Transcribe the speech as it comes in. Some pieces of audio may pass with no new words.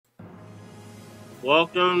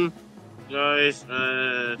Welcome, guys,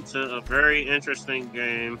 to a very interesting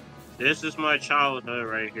game. This is my childhood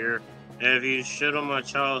right here. And if you shit on my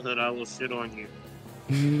childhood, I will shit on you.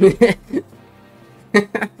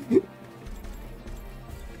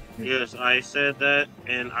 Yes, I said that,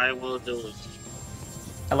 and I will do it.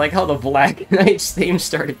 I like how the Black Knight's theme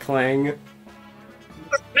started playing.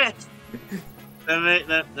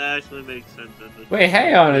 That actually makes sense. Wait,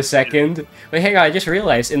 hang on a second. Wait, hang on, I just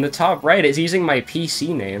realized, in the top right, it's using my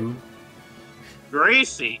PC name.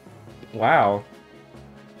 Gracie! Wow.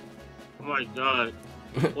 Oh my god.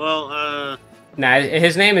 Well, Nah,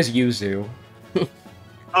 his name is Yuzu.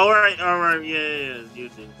 alright, yeah,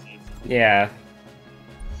 Yuzu. Yeah.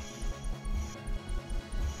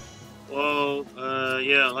 Well,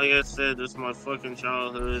 yeah, like I said, this is my fucking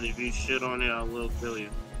childhood. If you shit on it, I will kill you.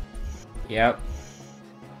 Yep.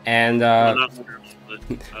 And, Well, not literally,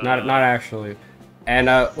 but, not actually. And,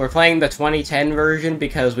 we're playing the 2010 version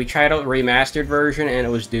because we tried out the remastered version and it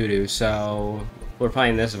was doo-doo, so we're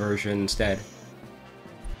playing this version instead.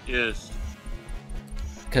 Yes.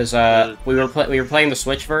 Because, we were playing the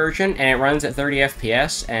Switch version and it runs at 30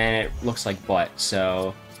 FPS and it looks like butt,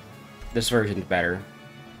 so this version's better.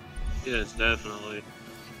 Yes, definitely.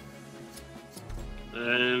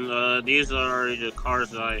 And, these are the cars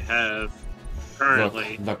that I have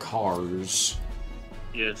currently. The cars.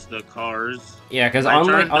 Yes, the cars. Yeah, because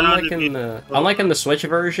unlike in the Switch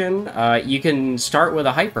version, you can start with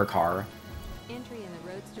a hypercar. Entry in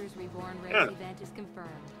the Roadsters Reborn race event is confirmed.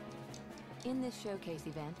 In this showcase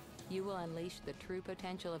event, you will unleash the true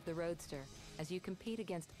potential of the Roadster as you compete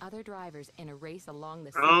against other drivers in a race along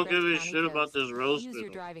the I don't give a shit about this Roadster. Use your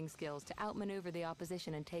driving skills to outmaneuver the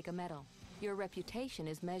opposition and take a medal. Your reputation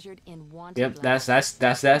is measured in wanted. Yep,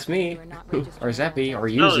 that's me. Or Zeppy, or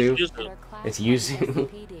No, Yuzu. It's Yuzu.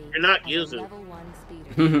 You're not Yuzu.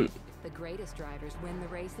 The greatest drivers win the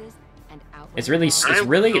races and It's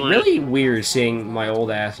really weird seeing my old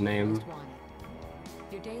ass name.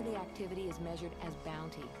 Your daily activity is measured as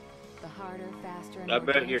bounty. The harder, faster, and I more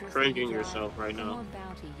bet you're dangerous cringing you drive, yourself right the now. more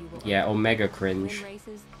bounty you will Yeah, earn. omega Win cringe.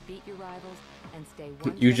 races, beat your rivals, and stay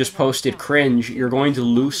one You step just ahead of posted the pack. cringe. You're going to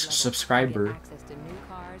lose Level subscriber. get access to new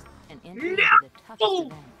cars and entry into the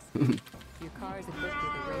toughest events. Your car is equipped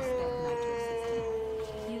with a race-spec nitro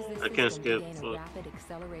system. Use this I can't system to skip, gain a fuck. rapid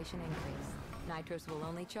acceleration increase. Nitros will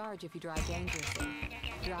only charge if you drive dangerously.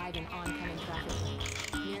 Drive in oncoming traffic lanes,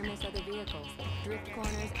 near miss other vehicles, drift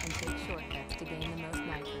corners, and take shortcuts to gain the most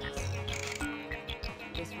nitros.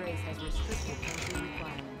 This race has restricted entry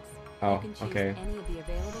requirements. Oh, You can choose okay. any of the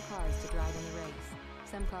available cars to drive in the race.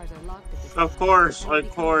 Some cars are locked at this Of time, course, but only of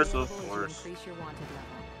become course, available of as you course. increase your wanted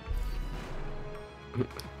level.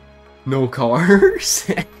 No cars?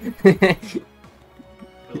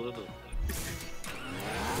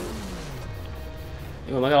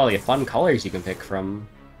 Ooh, look at all the fun colors you can pick from.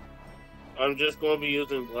 I'm just going to be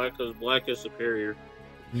using black because black is superior.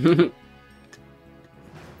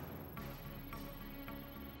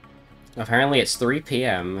 Apparently it's 3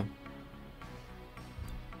 p.m.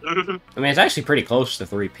 I mean, it's actually pretty close to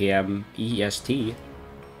 3 p.m. EST.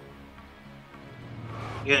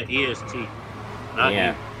 Yeah, EST. Not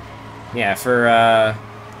Yeah. E. Yeah, for, I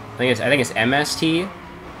think it's MST.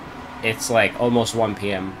 It's like almost 1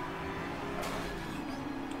 p.m.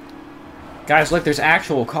 Guys, look, there's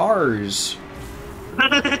actual cars.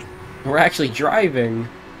 We're actually driving.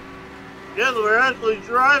 Yeah, we're actually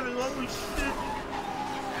driving. Holy shit.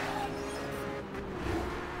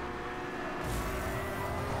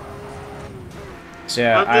 So,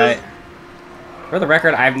 yeah, for the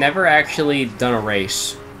record, I've never actually done a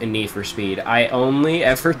race in Need for Speed. I only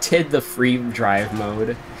ever did the free drive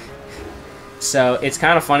mode. So, it's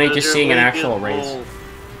kind of funny just seeing an actual race.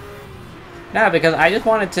 Nah, because I just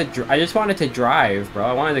wanted to drive, bro.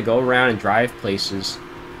 I wanted to go around and drive places.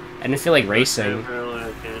 I didn't feel like racing. Apparently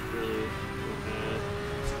I can't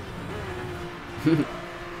really.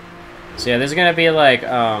 So yeah, this is gonna be like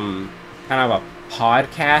kind of a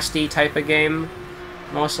podcasty type of game,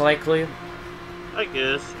 most likely. I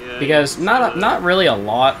guess, yeah. Because not really a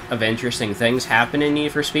lot of interesting things happen in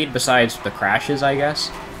Need for Speed besides the crashes, I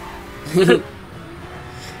guess.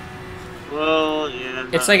 Well, yeah.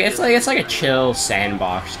 It's like a chill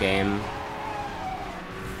sandbox game.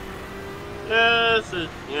 Yeah,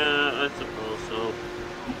 I suppose so.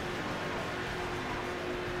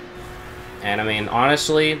 And I mean,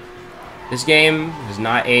 honestly, this game has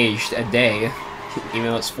not aged a day, even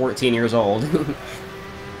though it's 14 years old.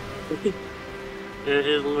 It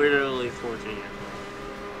is literally 14 years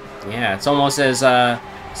old. Yeah, it's almost as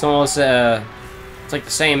it's like the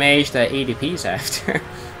same age that ADP's after.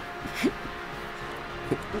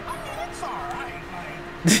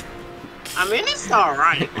 I mean, it's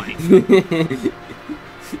alright, like.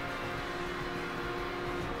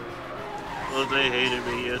 Well, they hated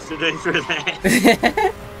me yesterday for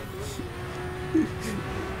that.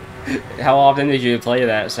 How often did you play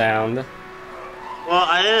that sound? Well,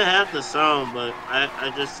 I didn't have the sound, but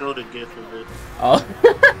I just showed a gif of it. Oh.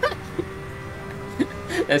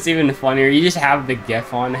 That's even funnier. You just have the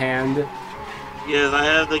GIF on hand. Yes, I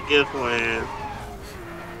have the gif on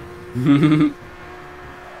hand.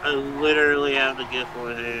 I literally have the gif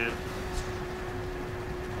on hand.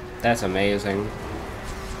 That's amazing.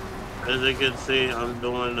 As you can see, I'm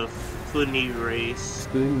doing a funny race.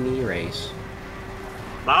 Funny race.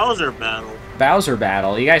 Bowser battle. Bowser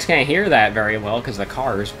battle. You guys can't hear that very well because of the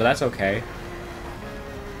cars, but that's okay.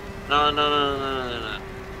 No.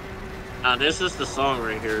 Now this is the song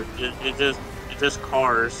right here. It just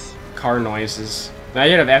cars. Car noises.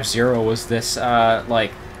 Imagine if F-Zero was this,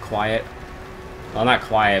 like, quiet. Well, not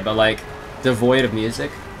quiet, but, like, devoid of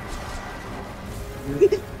music.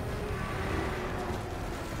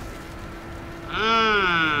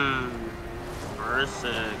 Mercy.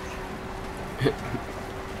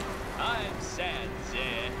 I'm sad,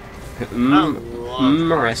 Zed.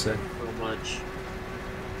 Marissa. So much.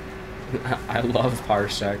 I love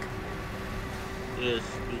Parsec. Yes,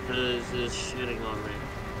 because it's shitting on me.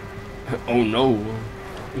 Oh no.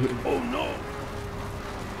 Oh no!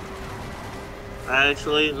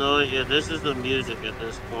 Actually, no, yeah, this is the music at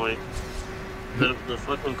this point. The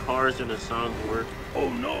fucking cars in the soundboard. Oh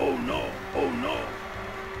no! Oh no! Oh no!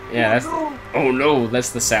 Yeah, that's the, oh no, that's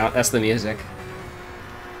the sound, that's the music.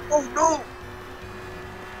 Oh no!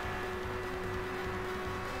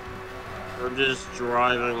 I'm just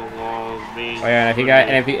driving along, being. Oh yeah,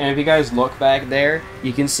 and if you guys look back there,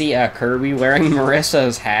 you can see Kirby wearing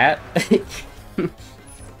Marissa's hat.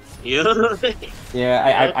 Yeah.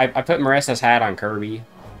 Yeah, I put Marissa's hat on Kirby.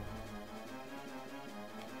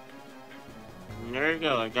 There you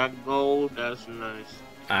go. I got gold. That's nice.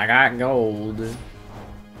 I got gold.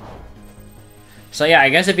 So yeah, I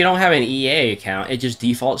guess if you don't have an EA account, it just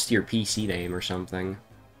defaults to your PC name or something.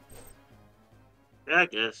 Yeah, I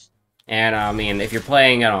guess. And I mean, if you're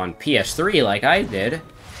playing it on PS3 like I did,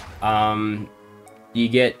 you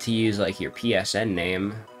get to use like your PSN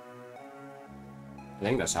name. I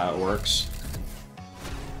think that's how it works.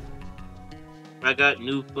 I got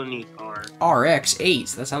new funny car.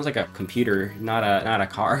 RX-8. That sounds like a computer, not a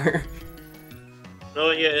car. Oh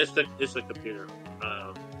yeah, it's a computer.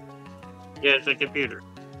 Yeah, it's a computer.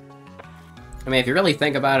 I mean, if you really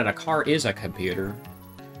think about it, a car is a computer.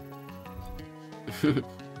 If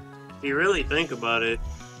you really think about it,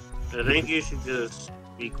 I think you should just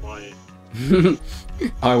be quiet.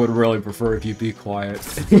 I would really prefer if you be quiet.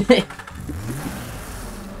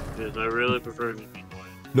 Because I really prefer if you be quiet.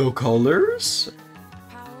 No colors?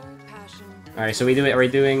 Power, passion. Alright, so are we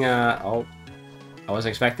doing, oh. I wasn't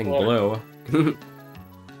expecting blue. I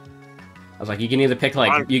was like, you can either pick,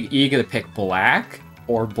 like, you can either pick black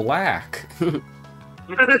or black.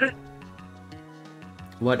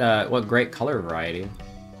 What great color variety.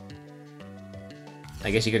 I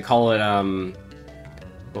guess you could call it,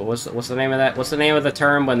 what's the name of that? What's the name of the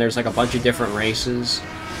term when there's, like, a bunch of different races?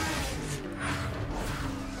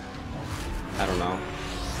 I don't know.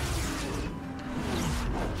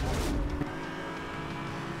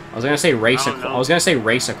 I was gonna say race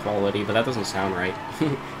equality, but that doesn't sound right.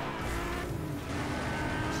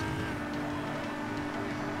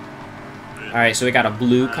 Alright, so we got a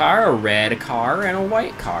blue car, a red car, and a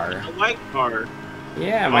white car. A white car.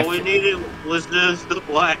 Yeah, all we needed was just the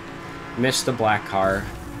black. Missed the black car.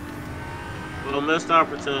 Well, missed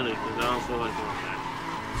opportunity, because I don't feel like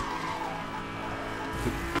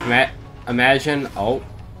doing that. Imagine, oh,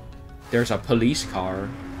 there's a police car.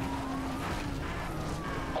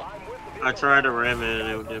 I tried to ram it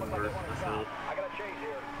and it didn't work.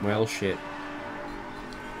 Well, shit.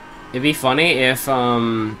 It'd be funny if,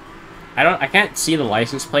 I can't see the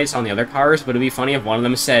license plates on the other cars, but it'd be funny if one of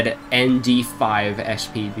them said ND5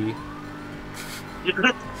 SPV.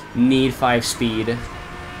 Need 5 speed.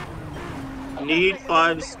 Need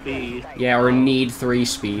 5 speed. Yeah, or need 3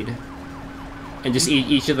 speed. And just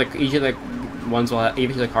each of the ones will have, each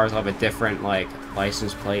of the cars will have a different like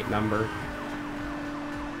license plate number.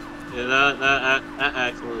 Yeah, that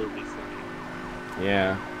actually would be funny.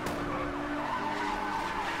 Yeah.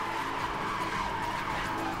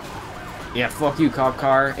 Yeah, fuck you, cop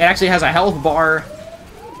car. It actually has a health bar.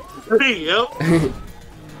 Yep.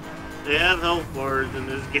 They have health bars in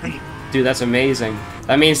this game. Dude, that's amazing.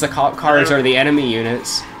 That means the cop cars are the enemy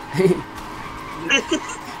units.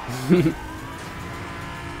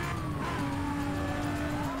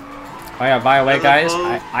 Oh yeah, by the way, As guys,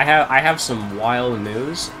 opposed- I have some wild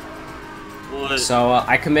news. What? So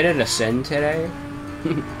I committed a sin today.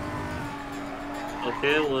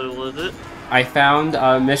 Okay, what was it? I found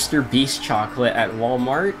Mr. Beast chocolate at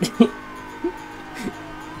Walmart.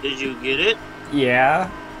 Did you get it?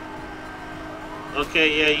 Yeah.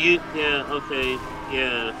 Okay, okay,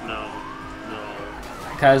 yeah, no.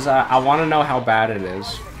 Because I want to know how bad it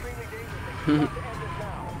is.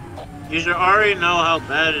 You should already know how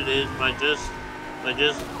bad it is by just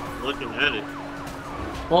looking at it.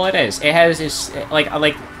 Well, it is. It has this like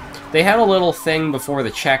they had a little thing before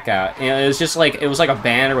the checkout. You know, it was just like it was like a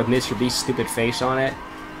banner with Mr. Beast's stupid face on it,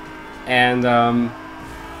 and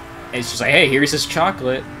it's just like, hey, here's this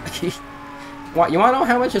chocolate. What? You want to know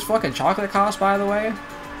how much this fucking chocolate costs, by the way?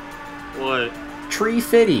 What?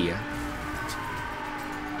 $3.50.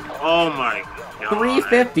 Oh my god.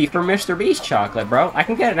 $3.50 for Mr. Beast chocolate, bro. I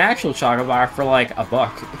can get an actual chocolate bar for like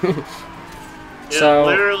 $1. Yeah, So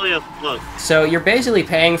literally look. So you're basically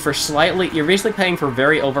paying for very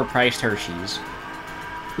overpriced Hershey's.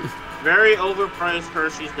 Very overpriced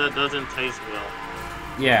Hershey's that doesn't taste well.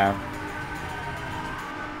 Yeah.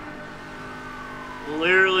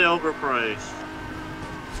 Literally overpriced.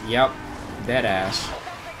 Yep. Dead ass.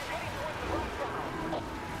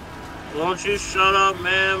 Won't you shut up,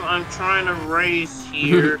 ma'am? I'm trying to race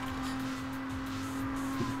here.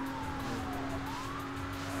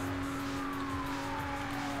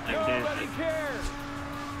 I can't.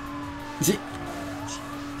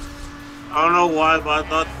 I don't know why, but I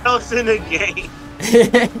thought that was in the game.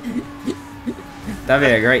 That'd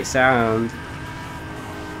be a great sound.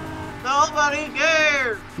 Nobody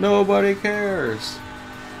cares. Nobody cares.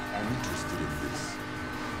 I'm interested in this.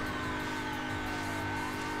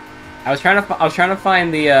 I was trying to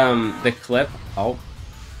find the clip. Oh.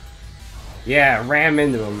 Yeah, ram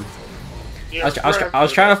into him. Yeah, I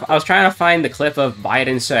was trying to find the clip of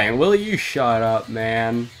Biden saying, "Will you shut up,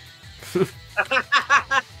 man?"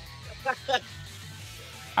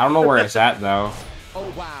 I don't know where it's at though. Oh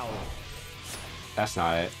wow. That's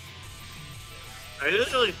not it. I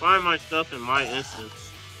usually find my stuff in my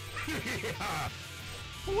instance.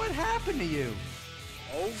 What happened to you?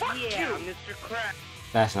 Oh yeah, Mr. Crab.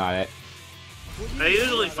 That's not it. I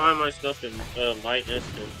usually find my stuff in my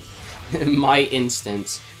instance. My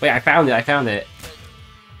instance. Wait, I found it.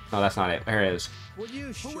 No, that's not it. There it is. Will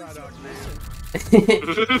you shut up,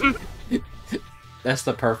 man? That's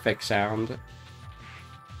the perfect sound.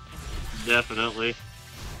 Definitely.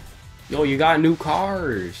 Yo, you got new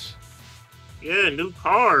cars. Yeah, new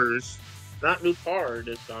cars. Not new car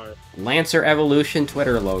this time. Lancer Evolution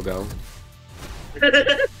Twitter logo.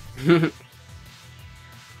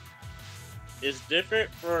 It's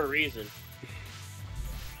different for a reason.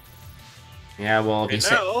 Yeah, well,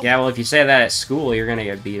 if I you say that at school, you're gonna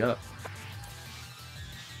get beat up.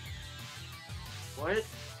 What?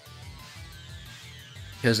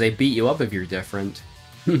 Because they beat you up if you're different.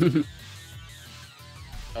 Okay,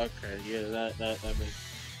 yeah, that makes.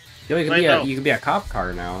 Yo, you Wait, no. can be a cop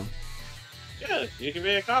car now. Yeah, you can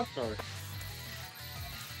be a cop car.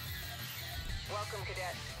 Welcome,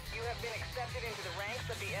 cadet. You have been accepted into the ranks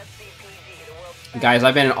of the SCPD, the world's best Guys,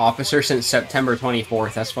 I've been an officer since September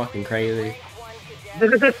 24th. That's fucking crazy. Rank 1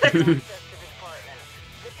 cadet with access to this department.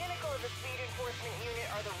 The pinnacle of the speed enforcement unit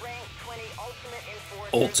are the rank 20 ultimate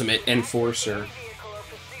enforcers. Ultimate Enforcer. Vehicle or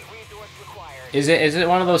pursuit resource required. Is it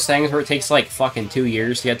one of those things where it takes like fucking 2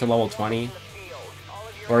 years to get to level 20?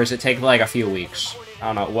 Or does it take like a few weeks? I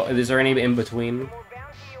don't know. What is there any in between?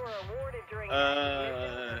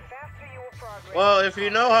 Well, if you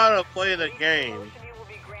know how to play the game,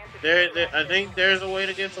 I think there's a way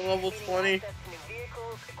to get to level 20.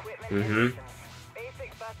 Mm-hmm.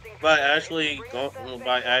 By actually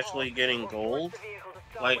getting gold,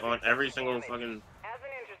 like on every single fucking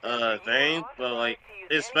thing. But like,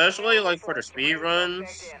 especially like for the speed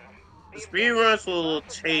runs, the speed runs will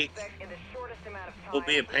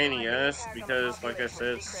be a pain in the ass because, like I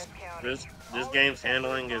said, this game's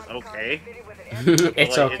handling is okay.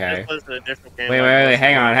 It's Like, okay. It just was a different game. Wait,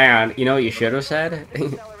 hang on. You know what you should have said?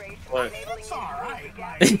 What?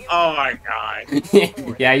 Oh my god.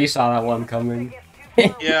 Yeah, you saw that one coming.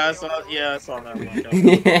 Yeah, I saw that one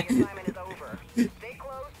coming.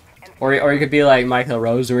 Or you could be like Michael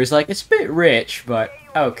Rose, where he's like, it's a bit rich, but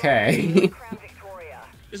okay.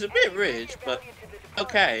 It's a bit rich, but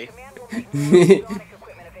okay.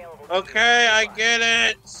 Okay, I get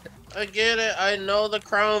it. I know the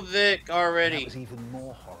Crown Vic That already. was even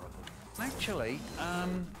more horrible. Actually,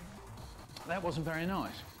 that wasn't very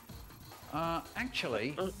nice.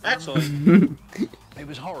 Actually, Actually, it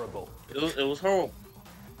was horrible. it was horrible.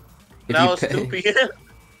 If That you was pay- stupid.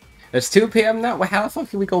 It's 2 p.m. now? How the fuck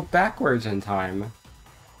can we go backwards in time?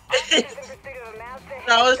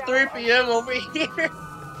 Now it's 3 p.m. over here.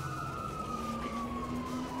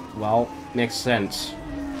 Well, makes sense.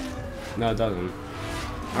 No, it doesn't.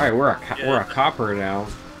 Alright, we're a copper now.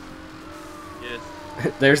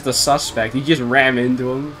 Yes. There's the suspect. You just ram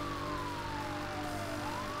into him.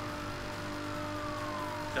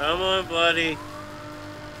 Come on, buddy.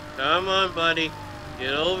 Come on, buddy.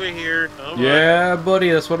 Get over here. Come on. Yeah, buddy,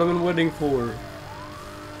 that's what I've been waiting for.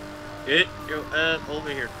 Get your ass over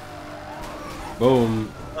here.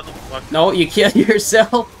 Boom. Motherfucker. No, you killed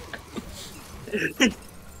yourself.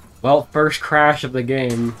 Well, first crash of the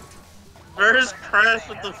game. First crash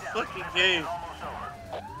of the fucking game.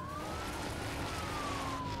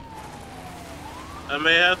 I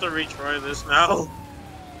may have to retry this now.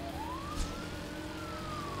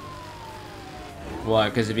 What?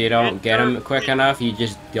 Because if you don't get him quick enough, you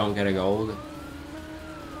just don't get a gold.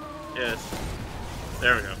 Yes.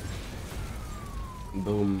 There we go.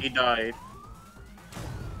 Boom. He died.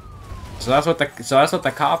 So that's what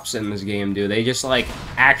the cops in this game do. They just like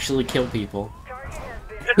actually kill people.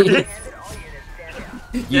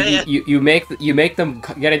 You make them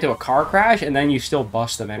get into a car crash and then you still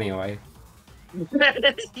bust them anyway.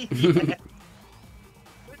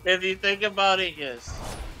 If you think about it, yes.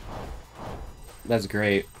 That's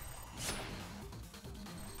great.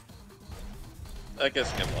 I can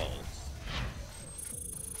skip all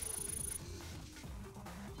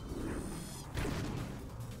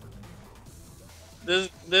this.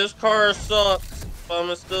 This car sucks, but I'm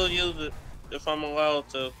gonna still use it if I'm allowed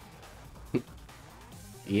to.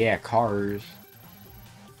 Yeah, cars.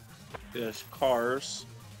 Yes, cars.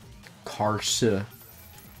 Cars.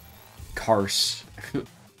 Cars.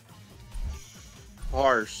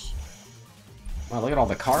 Cars. Wow, look at all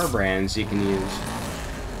the car brands you can use.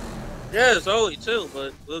 Yeah, it's only 2,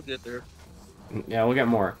 but we'll get there. Yeah, we'll get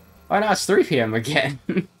more. Oh, now it's 3 p.m. again.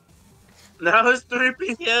 Now it's 3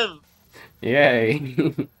 p.m. Yay.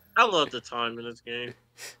 I love the time in this game.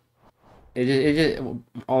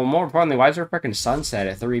 Oh, more importantly, why is there freaking sunset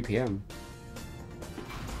at 3 p.m.?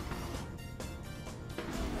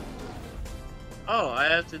 Oh, I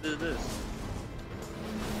have to do this.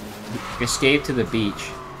 Escape to the beach.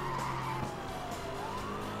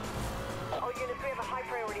 All units, we have a high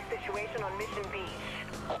priority situation on Mission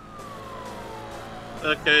Beach.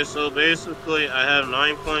 Okay, so basically I have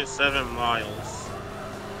 9.7 miles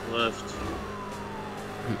left.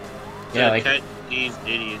 Yeah, to like catch these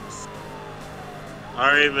idiots. I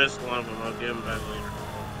already missed one of them. I'll get them back later.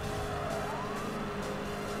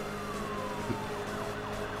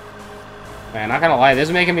 man, not gonna lie, this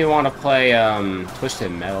is making me want to play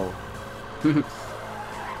Twisted Metal.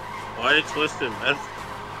 Why Twisted Metal?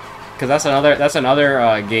 Because that's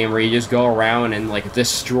another game where you just go around and like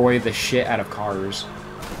destroy the shit out of cars.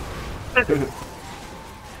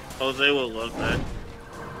 Jose will love that.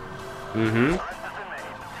 Mm-hmm.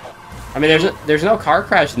 I mean, there's no car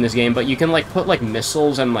crash in this game, but you can like put like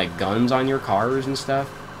missiles and like guns on your cars and stuff.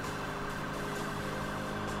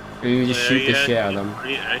 And you just shoot the shit out of them.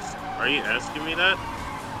 Are you asking me that?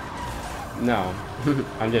 No,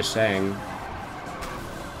 I'm just saying.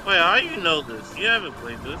 Wait, how do you know this? You haven't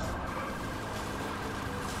played this.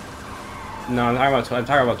 No, I'm talking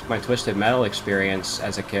about my Twisted Metal experience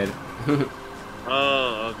as a kid.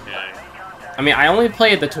 Oh, okay. I mean, I only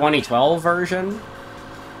played the 2012 version,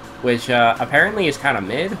 which apparently is kind of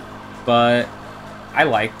mid, but I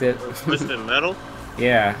liked it. Twisted Metal?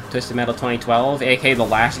 Yeah, Twisted Metal 2012, aka the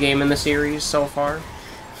last game in the series so far.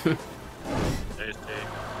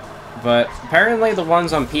 But apparently the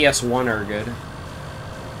ones on PS1 are good.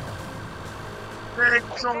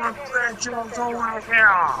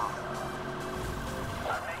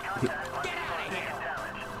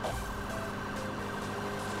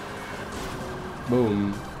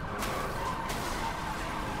 Boom.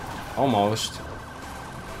 Almost.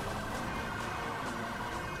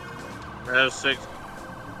 I have 6.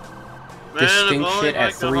 Man, Distinct if shit only I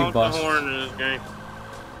at could 3 honk the bucks. horn in this game.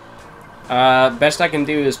 Best I can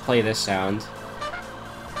do is play this sound.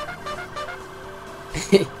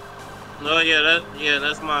 No,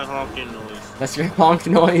 that's my honking noise. That's your honk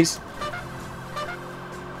noise.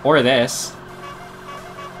 Or this.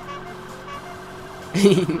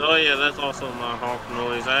 Oh yeah, that's also my honk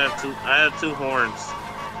noise. I have two horns.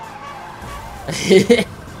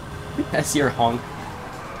 That's your honk.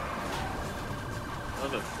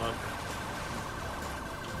 What the fuck?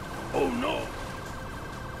 Oh no!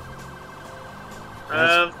 I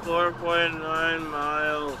have 4.9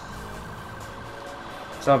 miles.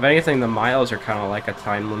 So if anything, the miles are kind of like a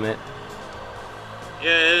time limit.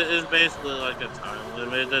 Yeah, it's basically like a time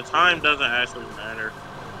limit. The time doesn't actually matter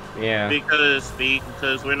Yeah. because speed,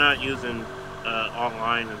 because we're not using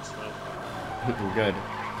online and stuff. Good.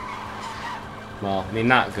 Well, I mean,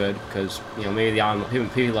 not good, because, you know, maybe the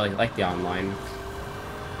people like the online.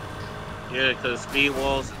 Yeah, because speed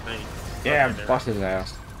walls, thing. Yeah, bust his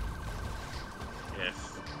ass.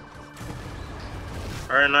 Yes.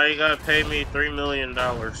 Alright, now you gotta pay me $3 million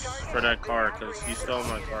for that car, because you stole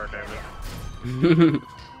my car, damn it.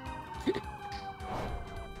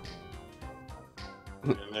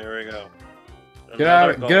 And there we go. Get out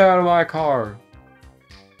of my car.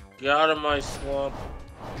 Get out of my swamp.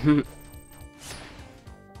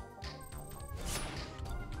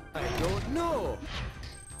 I don't know.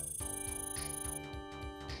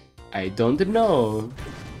 I don't know.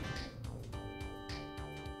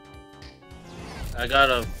 I got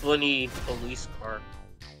a funny police car.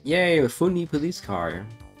 Yay, a funny police car.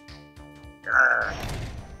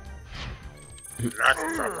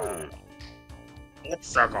 Let's struggle. Let's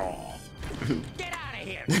struggle. Get out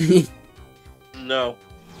of here! No.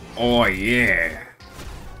 Oh, yeah.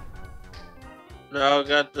 Now I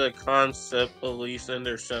got the concept police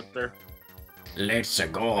interceptor. Let's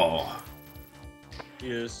go.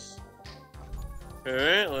 Yes.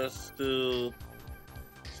 Alright, let's do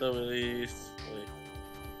some of these. Wait.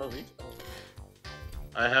 Oh, these. Oh.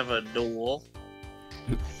 I have a duel.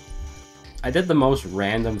 I did the most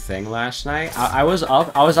random thing last night. I was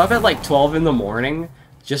up at like 12 in the morning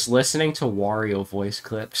just listening to Wario voice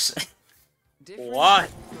clips. Why?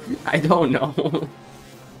 I don't know.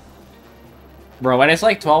 Bro, when it's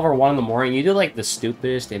like 12 or 1 in the morning, you do like the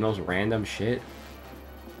stupidest and most random shit.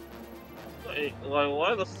 Like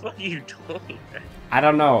why the fuck are you doing that? I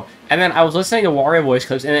don't know. And then I was listening to Wario voice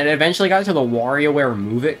clips, and it eventually got to the WarioWare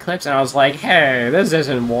Move It clips, and I was like, hey, this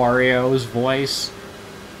isn't Wario's voice.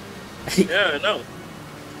 Yeah, I know.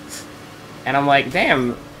 And I'm like,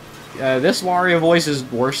 damn, this Wario voice is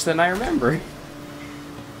worse than I remember.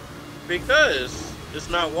 Because it's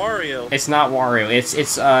not Wario. It's not Wario.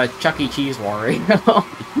 It's Chuck E. Cheese Wario.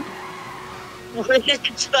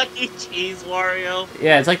 Chuck E. Cheese Wario.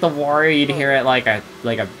 Yeah, it's like the Wario you'd hear at like a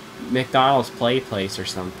McDonald's play place or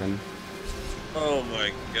something. Oh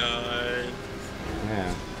my god.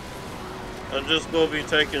 Yeah. I'm just gonna be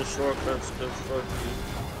taking shortcuts to fuck you.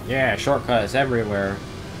 Yeah, shortcuts everywhere.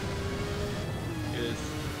 Yes.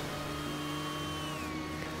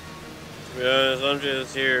 Because I'm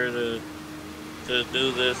just here to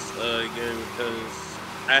do this again because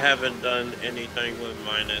I haven't done anything with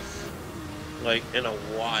Minus like in a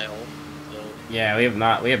while. So. Yeah, we have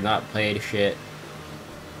not played shit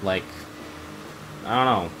like I don't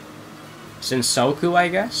know since Soku, I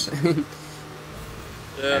guess.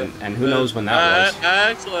 Yeah, and who knows when that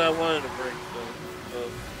was. I wanted a break though. So.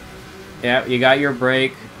 Yeah, you got your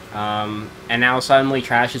break, and now suddenly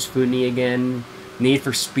Trash is Foodie again. Need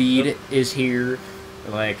for Speed is here,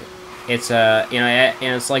 like it's you know,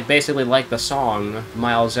 and it's like basically like the song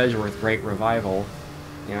Miles Edgeworth, Great Revival.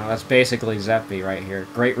 You know, that's basically Zeppy right here,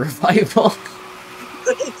 Great Revival.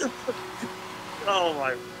 Oh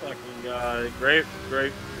my fucking god, great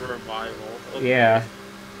revival. Okay. Yeah.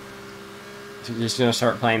 So just gonna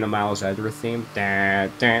start playing the Miles Edgeworth theme.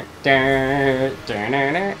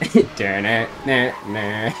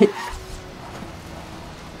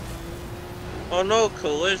 Oh no,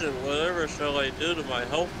 collision. Whatever shall I do to my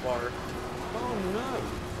health bar? Oh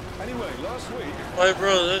no. Anyway, last week. Like,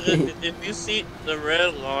 bro, if you see the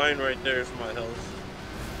red line right there is my health.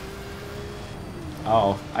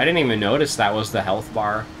 Oh, I didn't even notice that was the health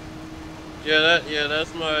bar. Yeah,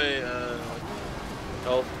 that's my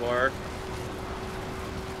health bar.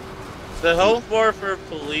 The health bar for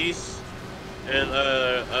police and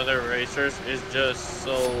other racers is just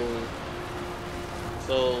so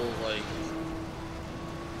like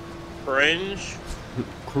cringe.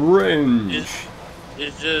 Cringe.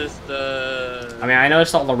 It's just I mean, I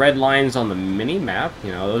noticed all the red lines on the mini map.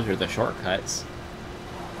 You know, those are the shortcuts.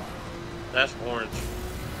 That's orange.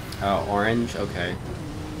 Oh, orange. Okay.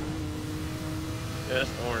 Yeah,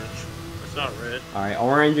 that's orange. It's not red. All right,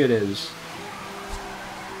 orange it is.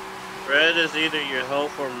 Red is either your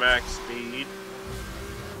health or max speed.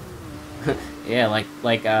 Yeah,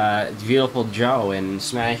 like Beautiful Joe in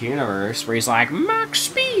Smash Universe, where he's like max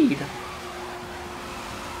speed.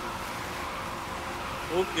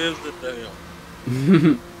 Who gives a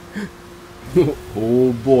damn?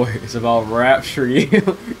 Oh boy, it's about rapture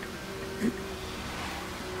you.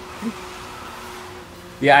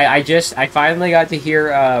 Yeah, I finally got to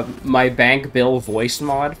hear my bank bill voice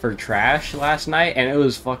mod for Trash last night, and it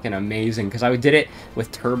was fucking amazing because I did it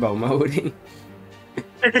with turbo mode.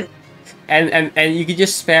 and you can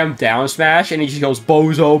just spam down smash, and he just goes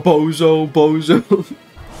bozo, bozo, bozo.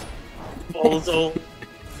 Also,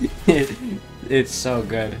 It's so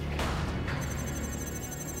good.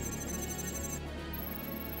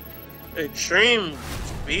 extreme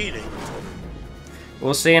speeding.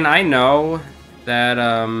 Well, see, and I know that,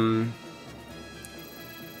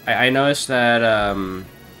 I noticed that,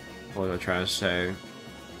 what was I trying to say?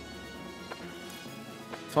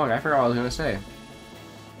 Fuck, I forgot what I was gonna say.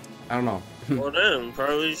 I don't know. Well, then,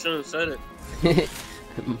 probably shouldn't have said it.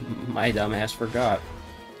 My dumbass forgot.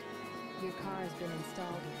 Your car has been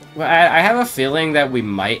installed at the Well, I have a feeling that we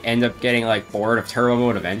might end up getting, like, bored of turbo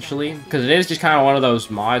mode eventually. Because it is just kind of one of those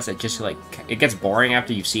mods that just, like, it gets boring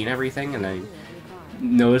after you've seen everything and then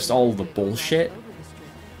noticed all the bullshit.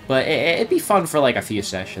 But it'd be fun for, like, a few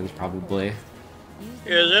sessions, probably.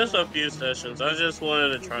 Yeah, just a few sessions. I just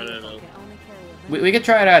wanted to try that out. We could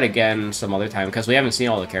try it out again some other time, because we haven't seen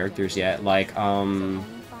all the characters yet. Like, I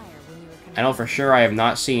know for sure I have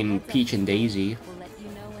not seen Peach and Daisy.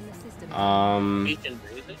 Peach and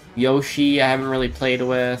Daisy? Yoshi, I haven't really played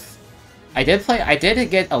with. I did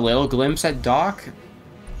get a little glimpse at Doc.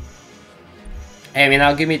 Hey, I mean,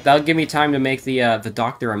 that'll give me time to make the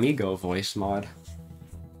Dr. Amigo voice mod.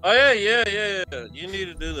 Oh yeah. You need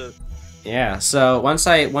to do that. Yeah, so once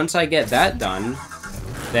I get that done,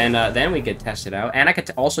 then we could test it out, and I could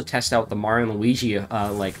also test out the Mario and Luigi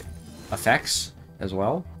like effects as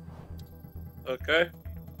well. Okay.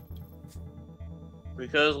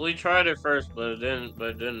 Because we tried it first, but it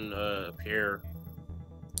didn't appear.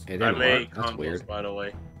 It didn't I made work. That's combos, weird. by the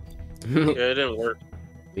way. Yeah, it didn't work.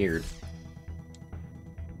 Weird.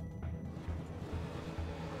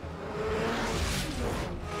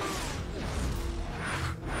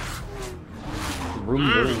 Vroom,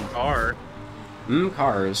 vroom. Car.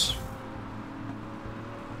 Cars.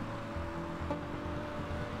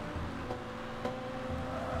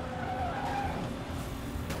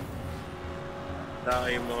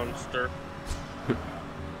 Die monster.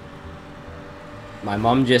 My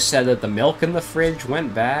mom just said that the milk in the fridge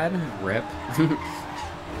went bad. Rip.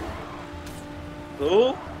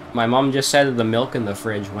 Who? My mom just said that the milk in the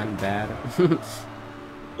fridge went bad.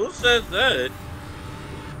 Who said that?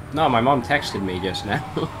 No, my mom texted me just now.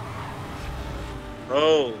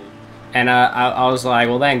 Oh. And I was like,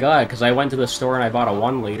 well, thank God, because I went to the store and I bought a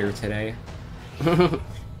 1 liter today.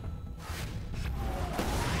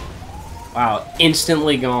 Wow,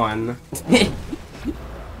 instantly gone.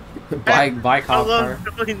 Buy cop car. I love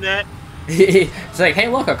doing that. It's like, hey,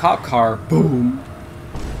 look, a cop car. Boom.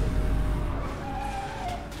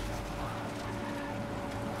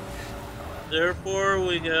 Therefore,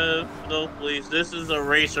 we have no police. This is a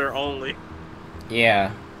racer only.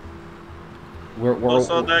 Yeah.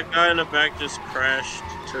 Also, that guy in the back just crashed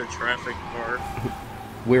to a traffic car.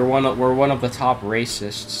 We're one of the top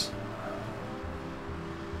racists.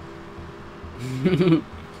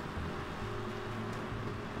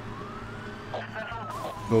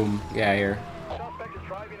 Boom. Yeah, here.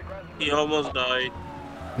 He almost died.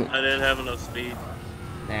 I didn't have enough speed.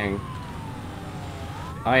 Dang.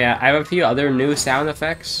 Oh yeah, I have a few other new sound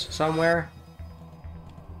effects somewhere.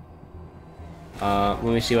 Let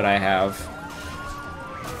me see what I have.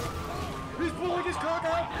 He's pulling his cock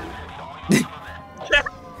out.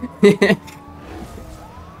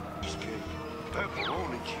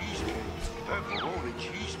 Pepperoni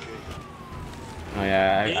cheesecake. Oh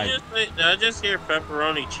yeah, Did I just hear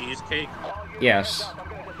pepperoni cheesecake? yes.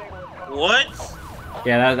 What?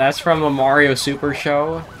 Yeah, that's from the Mario Super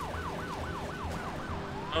Show.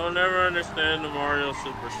 I'll never understand the Mario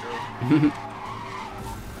Super Show.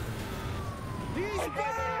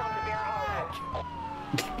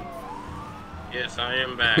 Yes, I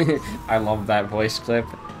am back. I love that voice clip.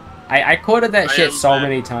 I quoted that I shit am so back.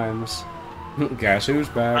 many times. Guess who's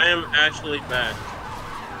I back? am actually back.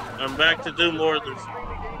 I'm back to do more of this.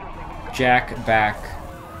 Jack back.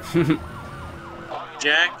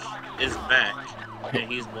 Jack is back, and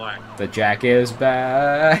he's black. The Jack is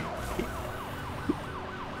back.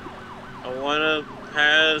 I wanna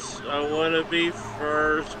pass. I wanna be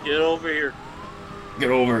first. Get over here. Get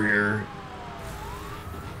over here.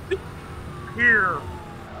 Here.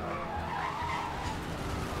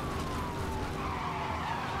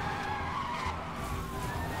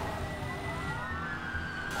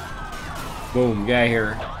 Boom, get out of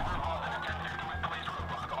here.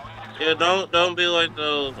 Yeah, don't be like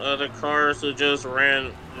those other cars who just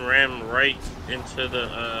ran right into the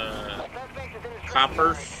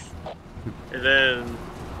coppers, and then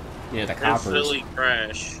Yeah, the coppers. instantly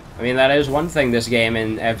crash. I mean, that is one thing this game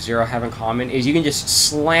and F-Zero have in common, is you can just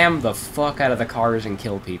slam the fuck out of the cars and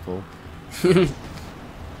kill people.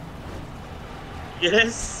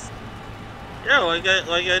 Yes. Yeah, like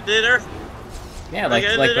I did earlier. Yeah, Like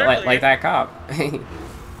I did earlier. like that cop. Yeah,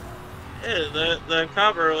 the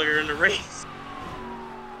cop earlier in the race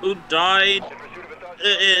who died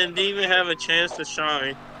and didn't even have a chance to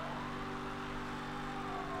shine.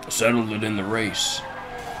 Settled it in the race.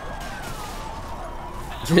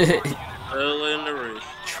 Early in the race.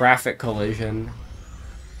 Traffic collision.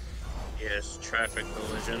 Yes, traffic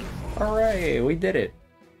collision. Alright, we did it.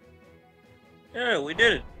 Yeah, we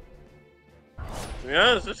did it. To be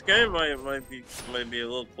honest, this game might be a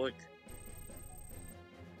little quick.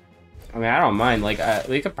 I mean, I don't mind. Like,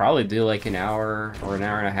 we could probably do like an hour or an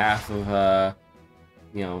hour and a half of,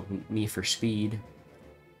 you know, Need for Speed.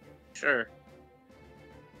 Sure.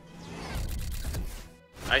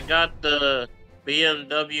 I got the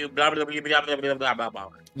BMW blah blah blah blah blah blah blah blah blah.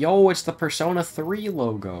 Yo, it's the Persona 3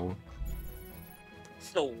 logo.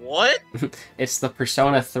 So what? It's the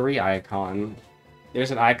Persona 3 icon.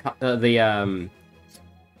 There's an icon, oh,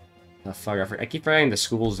 fuck, I keep forgetting the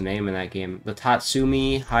school's name in that game. The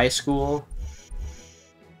Tatsumi High School.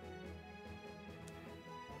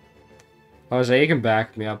 Jose, you can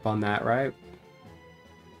back me up on that, right?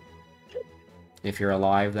 If you're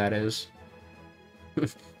alive, that is.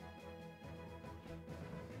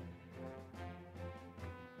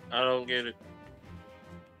 I don't get it.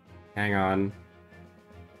 Hang on.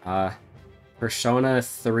 Persona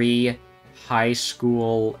 3 High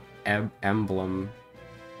School emblem.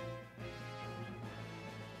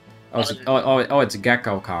 Oh, it's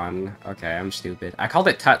Gecko-con. Okay, I'm stupid. I called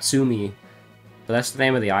it Tatsumi, but that's the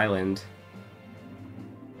name of the island.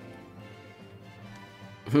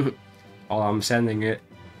 Oh, I'm sending it.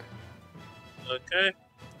 Okay.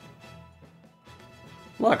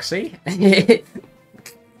 Look, see?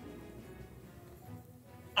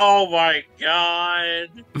 Oh my god.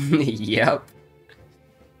 Yep.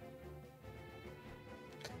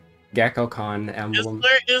 Gecko-con emblem.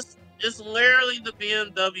 It's literally the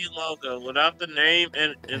BMW logo without the name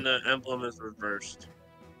and the emblem is reversed.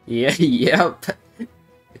 Yeah, yep.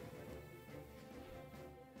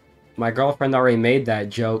 My girlfriend already made that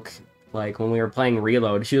joke, like, when we were playing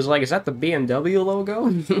Reload. She was like, is that the BMW logo?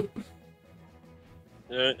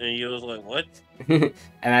 And you was like, what?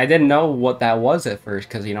 And I didn't know what that was at first,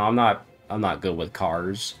 because, you know, I'm not good with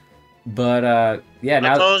cars. But, yeah,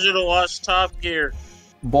 now... I told you to watch Top Gear.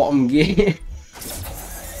 Bottom Gear.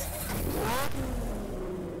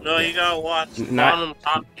 No, you gotta watch Bottom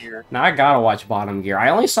Top Gear. Now I gotta watch Bottom Gear. I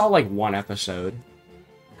only saw, like, one episode.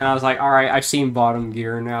 And I was like, alright, I've seen Bottom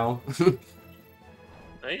Gear now. No,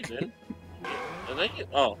 you didn't. I think you...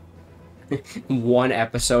 Oh. One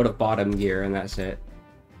episode of Bottom Gear, and that's it.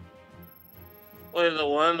 Wait, the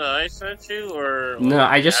one that I sent you, or... No,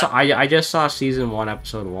 I just saw season 1,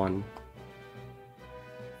 episode 1.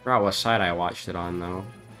 I forgot what site I watched it on, though.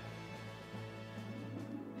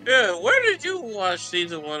 Yeah, where did you watch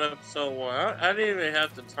season 1, episode 1? I didn't even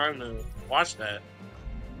have the time to watch that.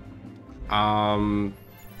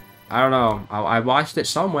 I don't know. I watched it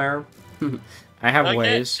somewhere. I have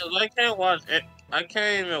ways. I can't watch it. I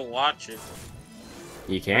can't even watch it.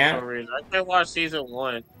 You For can't? some reason. I can't watch season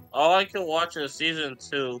 1. All I can watch is season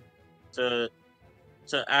 2 to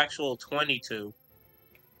actual 22.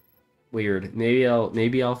 Weird. Maybe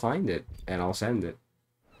I'll find it and I'll send it.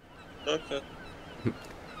 Okay.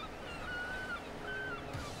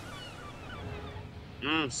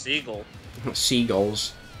 Seagull.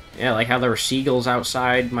 Seagulls. Yeah, like how there were seagulls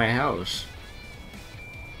outside my house.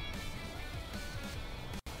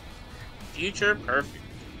 Future perfect.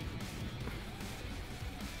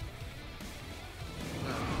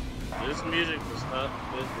 This music was not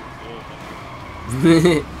good.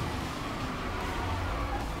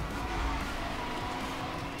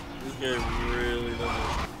 This game really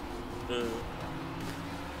doesn't.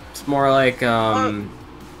 It's more like hang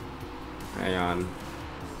on.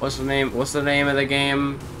 What's the name of the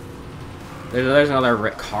game? There's another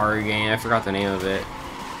car game. I forgot the name of it.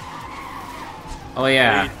 Oh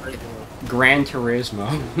yeah. Gran Turismo.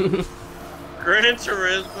 Gran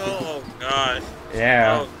Turismo? Oh god.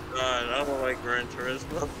 Yeah. Oh god, I don't like Gran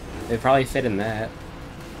Turismo. They probably fit in that.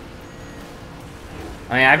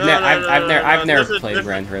 I mean, I've never played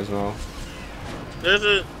Gran Turismo.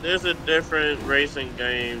 There's a different racing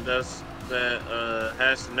game that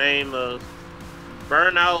has the name of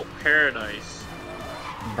Burnout Paradise.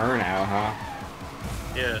 Burnout, huh?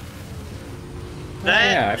 Yeah.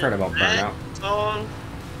 Yeah, I've heard about Burnout.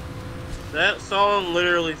 That song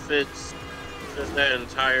literally fits just that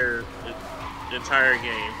entire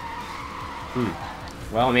game.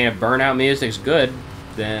 Well, I mean, if Burnout music's good,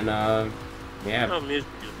 then yeah. Burnout music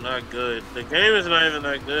is not good. The game is not even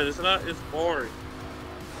that good. It's boring.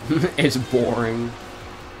 It's boring.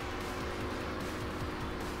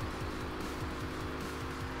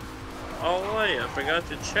 Oh wait, I forgot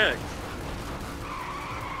to check.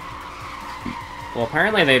 Well,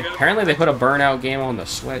 apparently they put a Burnout game on the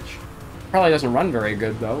Switch. Probably doesn't run very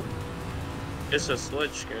good though. It's a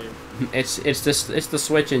Switch game. It's the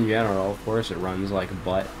Switch in general. Of course, it runs like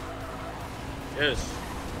butt. Yes.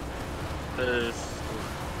 'Cause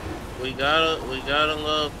we gotta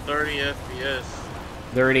love 30 FPS.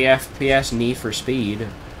 30 FPS Need for Speed.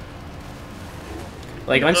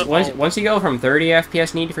 Like once you go from 30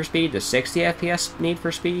 FPS Need for Speed to 60 FPS Need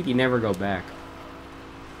for Speed, you never go back.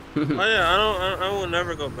 Oh yeah, I will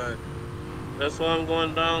never go back. That's why I'm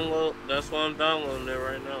going download. That's why I'm downloading it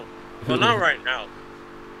right now. Well, not right now.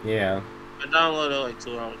 Yeah. I downloaded it like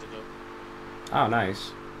 2 hours ago. Oh,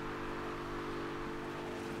 nice.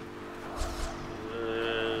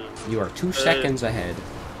 You are 2 seconds ahead.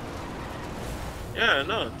 Yeah, I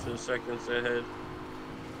know. 2 seconds ahead.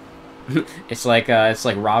 It's like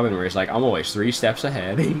Robin, where he's like, I'm always 3 steps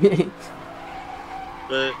ahead.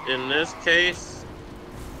 But in this case,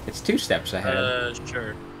 it's 2 steps ahead.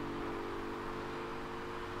 Sure.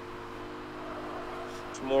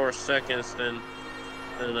 It's more seconds than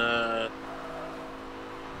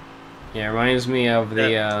Yeah, it reminds me of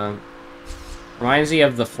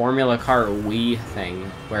the Formula Car Wii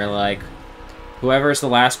thing, where like whoever's the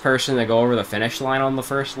last person to go over the finish line on the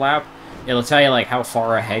first lap, it'll tell you like how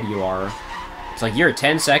far ahead you are. It's like you're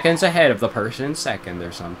 10 seconds ahead of the person in second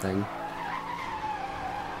or something.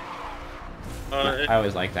 I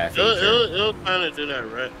always like that feature. It'll kind of do that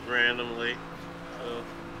randomly. So.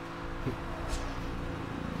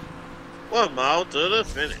 1 mile to the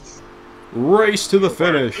finish. Race to the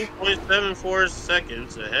finish. 2.74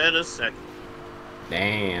 seconds ahead of second.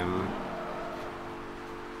 Damn.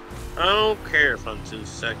 I don't care if I'm 2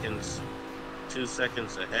 seconds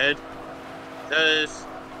ahead, because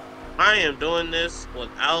I am doing this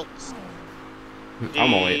without.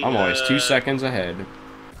 I'm always 2 seconds ahead.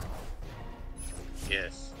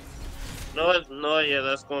 Yes. No, yeah,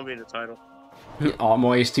 that's gonna be the title. I'm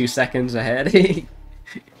always 2 seconds ahead.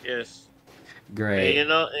 Yes. Great. And,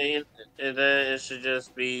 and then it should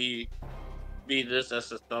just be this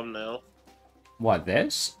as a thumbnail. What,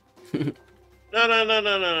 this?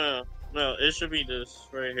 No. No, it should be this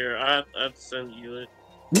right here. I have to send you it.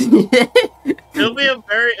 It'll be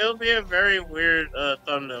a very weird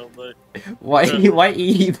thumbnail, but Why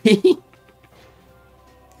EDB?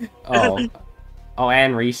 Oh,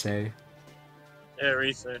 and Rise. Yeah,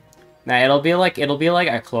 reset. Nah, it'll be like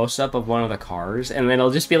a close up of one of the cars, and then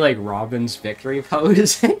it'll just be like Robin's victory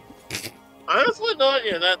pose. Honestly, no,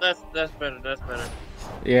 yeah, that's better. That's better.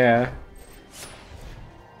 Yeah.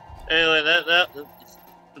 Anyway, that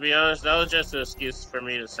to be honest, that was just an excuse for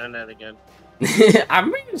me to send that again. I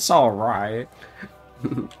mean, it's alright.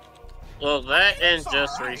 Well, that and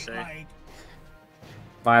just reset.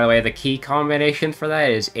 By the way, the key combination for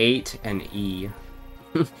that is 8 and E.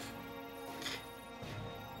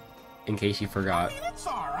 In case you forgot. It's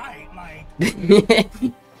alright, Mike.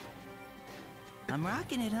 I'm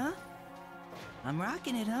rocking it, huh? I'm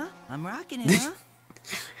rocking it, huh? I'm rocking it, huh?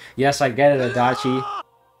 Yes, I get it, Adachi.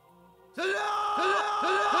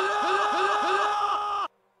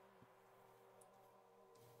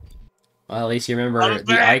 Well, at least you remember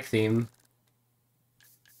the Ike theme.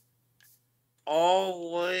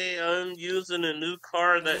 Oh, wait, I'm using a new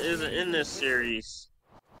car that isn't in this series.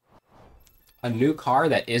 A new car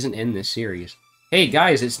that isn't in this series. Hey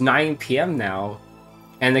guys, it's 9 PM now,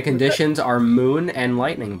 and the conditions are moon and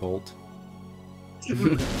lightning bolt.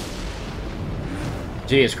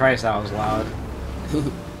 Jesus Christ, that was loud.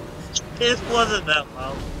 It wasn't that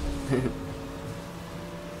loud.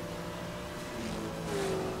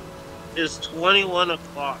 It's 21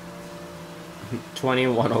 o'clock.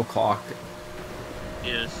 21 o'clock.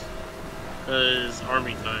 Yes. Because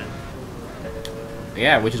army time.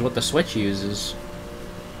 Yeah, which is what the Switch uses.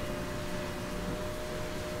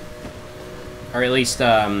 Or at least,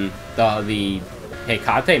 the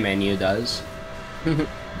Heikate menu does.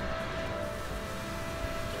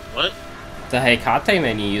 What? The Heikate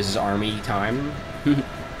menu uses army time.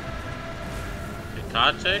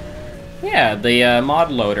 Hikate? Yeah, the mod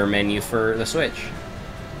loader menu for the Switch.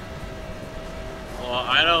 Well,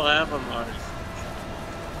 I don't have a modern Switch.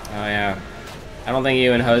 Oh yeah. I don't think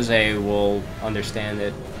you and Jose will understand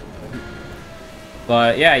it.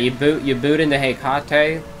 But yeah, you boot into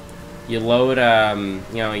Heikate, you load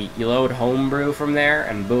you load Homebrew from there,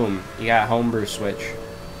 and boom, you got Homebrew Switch.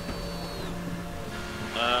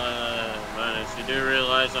 Minus, you do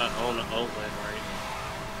realize I own an OLED, right?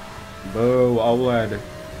 Boo, OLED.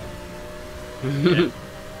 Yeah.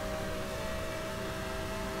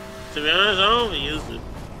 To be honest, I don't even use it.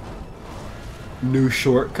 New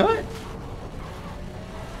shortcut?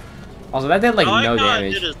 Also, that did like I like no how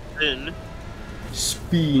damage. I did a spin.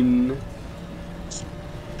 Spin.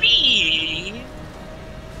 Speed.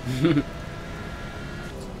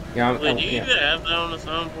 Yeah, Wait, do you yeah. even have that on the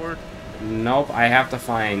soundboard? Nope, I have to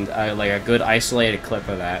find like a good isolated clip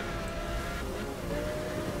of that.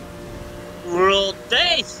 World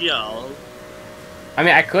Days, y'all. I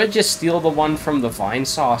mean, I could just steal the one from the Vine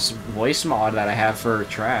Sauce voice mod that I have for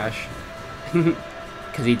Trash.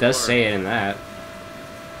 Because he does say it in that.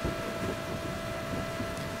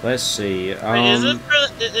 Let's see, Wait, is it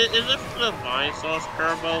for the Vine Sauce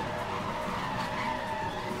Turbo?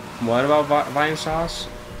 What about Vine Sauce?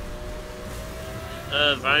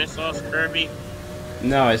 Vine Sauce Kirby?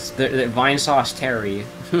 No, it's the Vine Sauce Terry.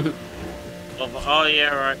 Oh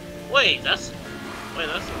yeah, right. Wait, that's a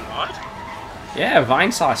mod? Yeah,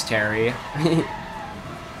 Vine Sauce Terry.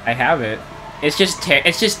 I have it. It's just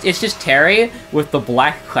Terry with the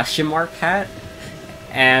black question mark hat,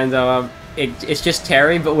 and it's just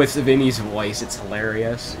Terry but with Vinny's voice. It's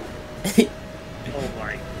hilarious.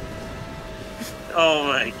 Oh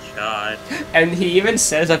my god. And he even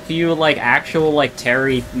says a few like actual like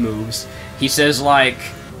Terry moves. He says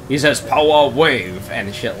power wave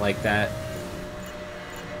and shit like that.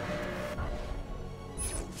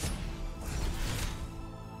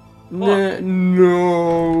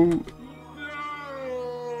 No.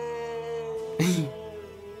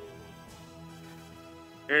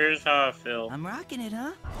 Here's how I feel. I'm rocking it,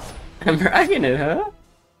 huh? I'm rocking it, huh?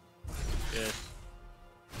 Yes.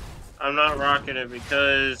 I'm not rocking it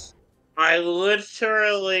because I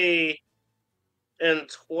literally am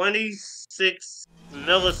 26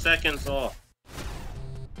 milliseconds off.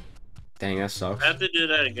 Dang, that sucks. I have to do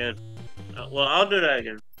that again. Well, I'll do that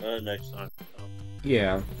again next time.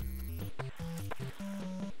 Yeah.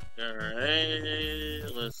 Alright,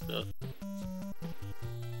 let's go.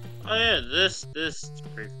 Oh yeah, this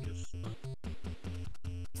preview.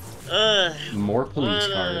 More police one of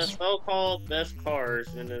the cars. so-called best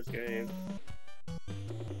cars in this game.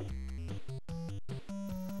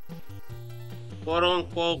 Quote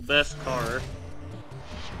unquote best car.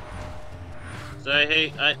 So I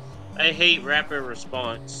hate rapid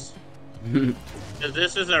response. Cause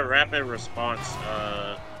this is a rapid response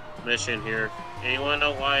mission here. And you wanna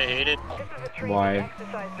know why I hate it? Why?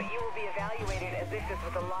 Exercise, but you will be evaluated as if this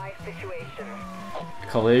was a live situation.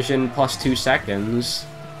 Collision plus 2 seconds.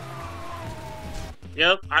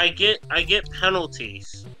 Yep, I get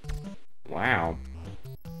penalties. Wow.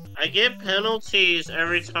 I get penalties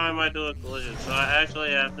every time I do a collision, so I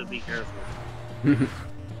actually have to be careful.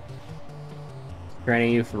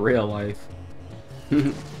 Training you for real life.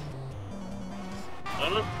 You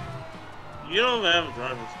don't have a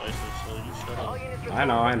driver's license, so you shut up. I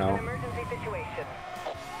know.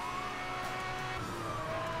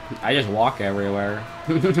 I just walk everywhere.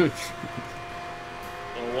 The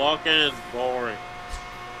walking is boring.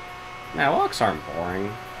 Nah, walks aren't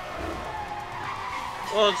boring.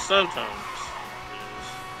 Well, sometimes.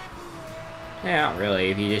 Yeah, not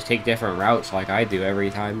really. If you just take different routes like I do every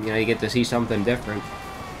time, you know, you get to see something different.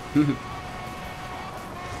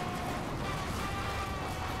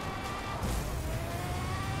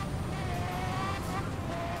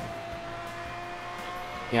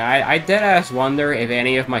 Yeah, I deadass wonder if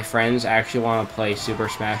any of my friends actually want to play Super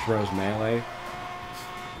Smash Bros. Melee.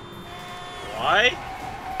 Why?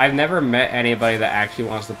 I've never met anybody that actually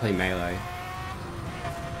wants to play Melee.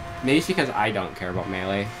 Maybe it's because I don't care about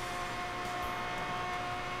Melee.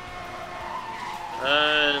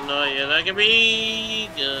 No, yeah, that could be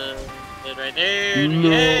good. Good right there. No.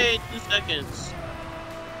 Yay, 2 seconds.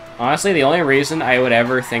 Honestly, the only reason I would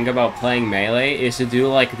ever think about playing Melee is to do,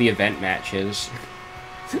 like, the event matches.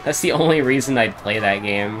 That's the only reason I'd play that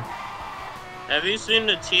game. Have you seen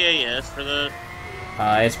the TAS for the?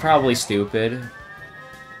 It's probably stupid.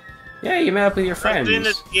 Yeah, you met up with your friends. I've seen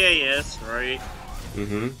the TAS, right?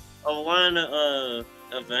 Mm-hmm. Of one,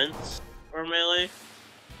 events for Melee.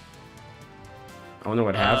 I wonder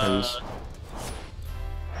what happens.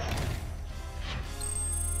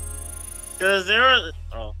 Cause there are...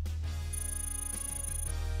 Oh.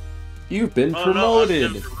 You've been Oh, promoted! no,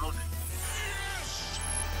 I've been promoted.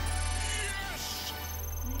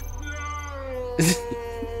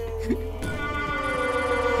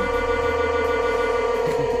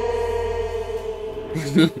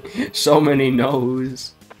 So many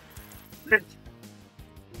no's.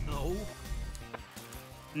 No.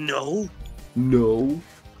 No. No.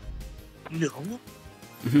 No.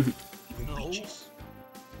 No.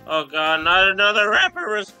 Oh god, not another rapid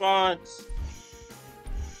response.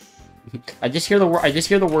 I just hear the word. I just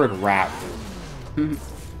hear the word rap.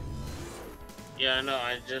 Yeah, I know.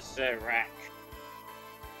 I just said rack.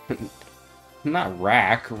 Not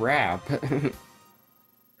rack, rap.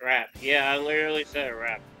 Rap. Yeah, I literally said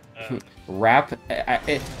rap. Rap.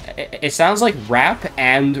 It sounds like rap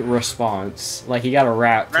and response. Like you got a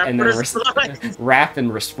rap Rap and then response. rap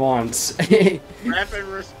and response. Rap and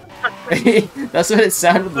response. That's what it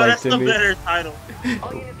sounded Oh, like that's to the me. better title.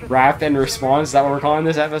 Rap and response. Is that what we're calling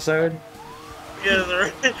this episode? Yeah,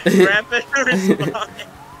 the rap and response.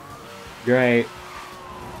 Great.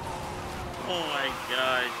 Oh my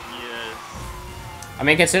god, yes. I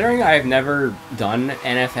mean, considering I've never done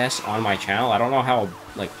NFS on my channel, I don't know how,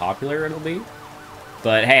 like, popular it'll be.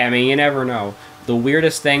 But hey, I mean, you never know. The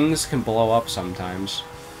weirdest things can blow up sometimes.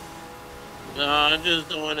 No, I'm just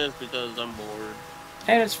doing this because I'm bored.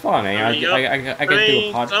 And it's fun. I mean, can do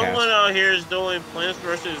a someone podcast. out here is doing Plants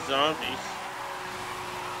vs. Zombies.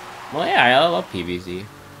 Well, yeah, I love PvZ.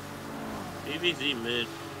 PvZ mid.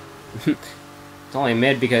 It's only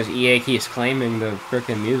mid because EA keeps claiming the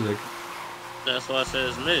frickin' music. That's why I said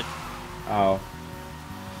it's mid. Oh.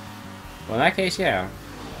 Well, in that case, yeah.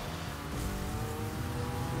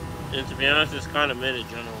 And to be honest, it's kind of mid in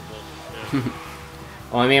general, but yeah.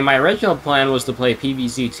 Well, I mean, my original plan was to play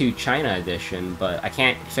PvZ 2 China Edition, but I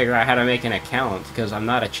can't figure out how to make an account because I'm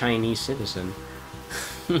not a Chinese citizen.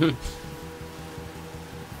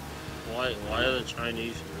 Why the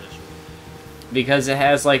Chinese edition? Because it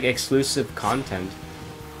has, like, exclusive content.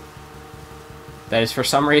 That is, for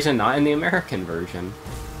some reason, not in the American version.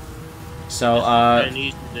 So,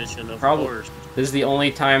 Chinese edition, of probably course. this is the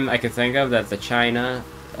only time I can think of that the China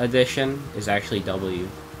edition is actually W.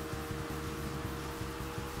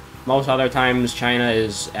 Most other times, China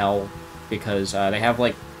is L, because they have,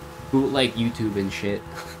 like, bootleg YouTube and shit.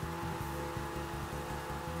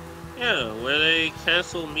 Yeah, where they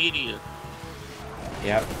cancel media.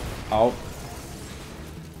 Yep. Oh.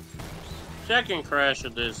 Second crash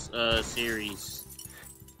of this series.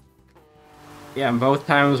 Yeah, and both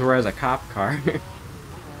times were as a cop car.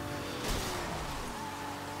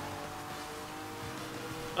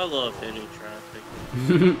 I love hitting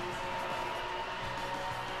traffic.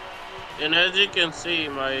 And as you can see,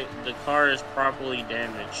 the car is properly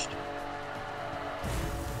damaged.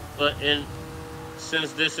 But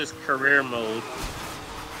since this is career mode,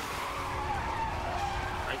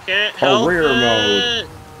 I can't help Career it. mode.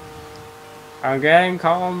 I'm getting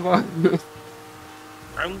combo.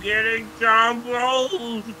 I'm getting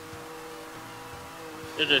comboed.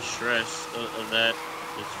 The stress of that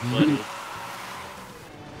is funny.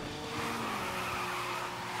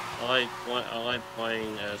 I like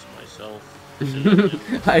playing as myself.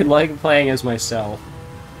 I like playing as myself.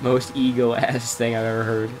 Most ego-ass thing I've ever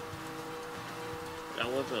heard. That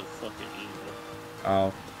wasn't fucking evil.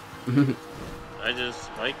 Oh. I just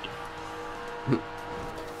like it.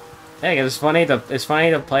 Hey, it's funny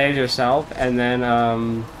to play as yourself and then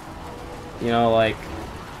you know, like,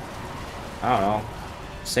 I don't know,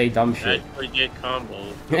 say dumb shit Actually get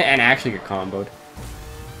comboed. and actually get comboed.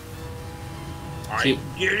 See-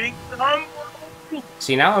 I'm getting comboed.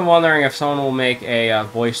 See, now I'm wondering if someone will make a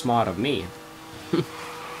voice mod of me.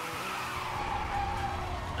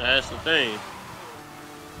 That's the thing.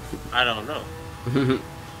 I don't know.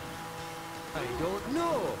 I don't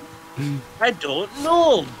know. I don't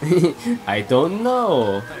know. I don't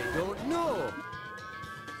know. I don't know.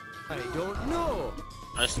 I don't know.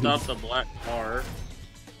 I stopped the black car.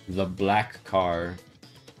 The black car.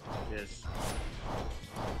 Yes.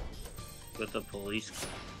 With the police car.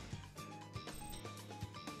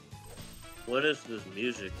 What is this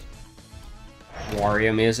music?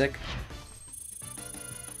 Wario music.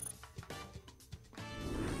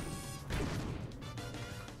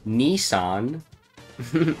 Nissan.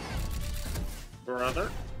 Brother?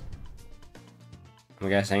 I'm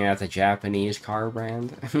guessing that's a Japanese car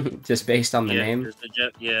brand, just based on the Yeah, name. it's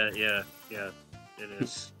yeah, it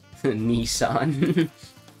is. Nissan.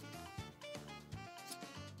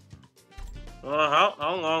 Well,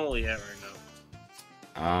 how long are we at right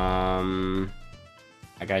now?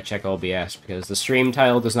 I gotta check OBS because the stream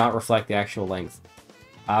title does not reflect the actual length.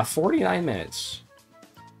 49 minutes.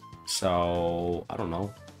 So, I don't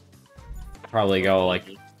know. Probably go like,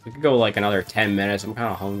 we could go like another 10 minutes. I'm kind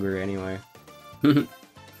of hungry anyway.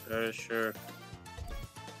 Sure.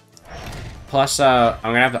 Plus, I'm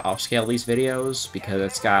gonna have to upscale these videos because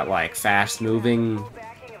it's got like fast moving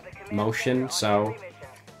motion, so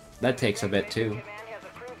that takes a bit too.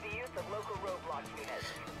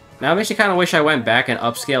 Now, I actually kind of wish I went back and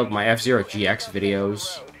upscaled my F-Zero GX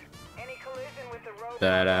videos.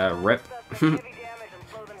 That, rip.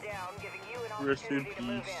 Rest in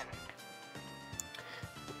peace.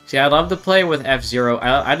 See, I'd love to play with F-Zero.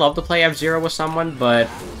 I'd love to play F-Zero with someone, but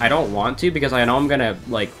I don't want to because I know I'm gonna,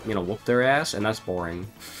 like, you know, whoop their ass, and that's boring.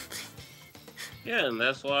 Yeah, and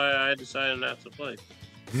that's why I decided not to play.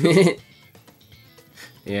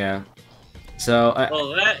 Yeah. So, Well,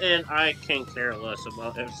 that and I can care less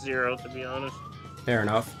about F-Zero, to be honest. fair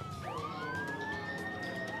enough.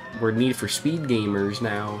 We're Need for Speed gamers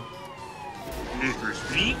now. Need for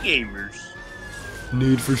Speed gamers.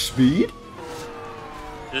 Need for Speed?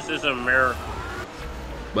 This is America.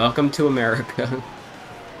 Welcome to America.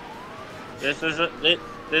 This is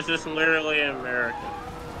literally America.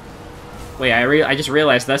 Wait, I just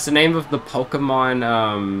realized that's the name of the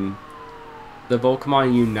Pokemon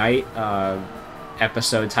Unite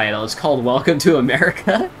episode title. It's called Welcome to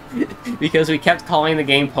America because we kept calling the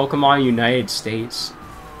game Pokemon United States.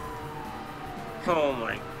 Oh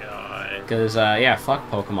my god. Because yeah, fuck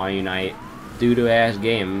Pokemon Unite. Doo-doo ass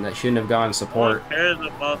game that shouldn't have gotten support. Who cares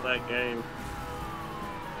about that game?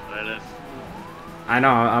 Menace. I know.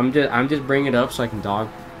 I'm just bringing it up so I can dog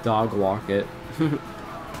walk it.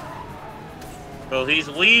 Bro, he's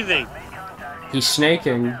leaving. He's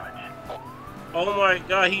snaking. Oh my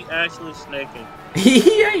god, he's actually snaking.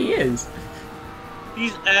 Yeah, he is.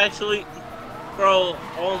 He's actually, bro.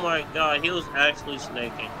 Oh my god, he was actually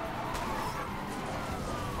snaking.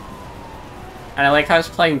 And I like how it's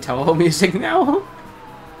playing Toho music now.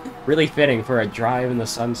 Really fitting for a drive in the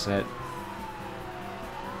sunset.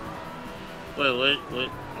 Wait,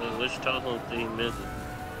 which Toho theme is it?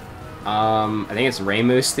 I think it's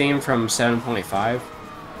Raymo's theme from 7.5.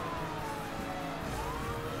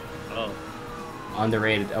 Oh.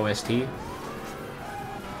 Underrated OST.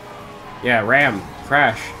 Yeah, Ram,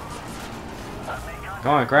 crash.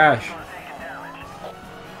 Go on, crash.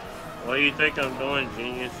 What do you think I'm doing,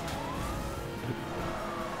 genius?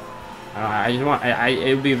 I just want.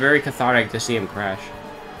 It would be very cathartic to see him crash.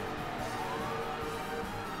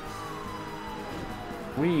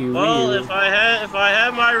 Well, if I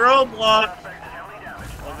had my roadblock,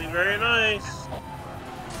 that'd be very nice.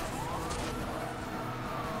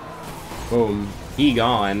 Boom. He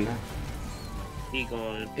gone. He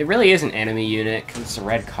gone. It really is an enemy unit because it's a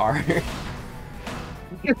red car.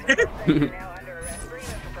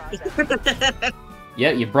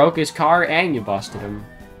 Yeah, you broke his car and you busted him.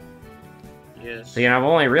 Yes. So, you know,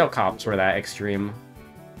 only real cops were that extreme.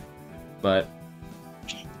 But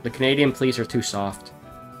the Canadian police are too soft.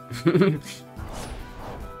 Well,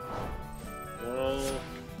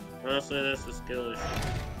 honestly, that's a skill issue.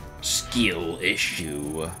 Skill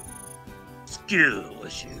issue. Skill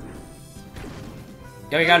issue.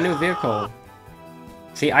 Yo, you got a new vehicle.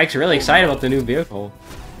 See, Ike's really excited about the new vehicle.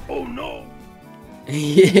 Oh no.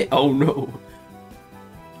 Oh no.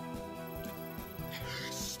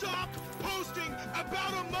 Stop posting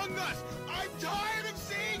about Among Us! I'm tired of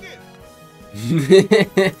seeing it!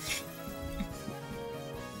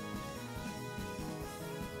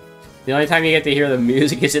 The only time you get to hear the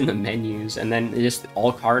music is in the menus, and then just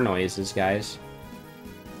all car noises, guys.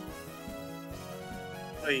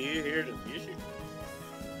 Oh, you hear the music?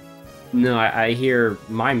 No, I hear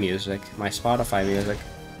my music, my Spotify music.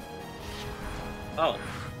 Oh.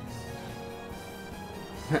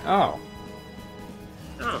 Oh.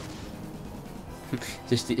 Oh.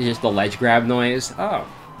 Just the ledge grab noise. Oh.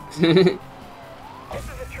 This is a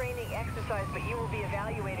training exercise, but you will be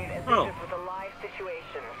evaluated as if Oh. this was a live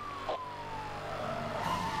situation.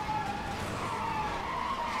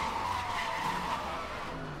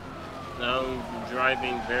 Now I'm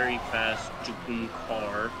driving very fast Jupun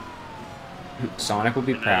car. Sonic will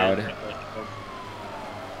be and I proud. didn't think much of-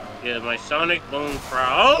 Yeah, my Sonic Bone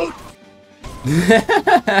proud.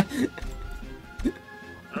 I'm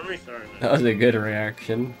restarting it. That was a good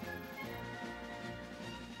reaction.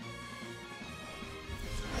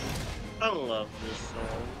 I love this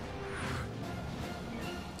song.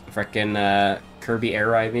 Frickin' Kirby Air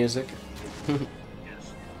Ride music. Yes.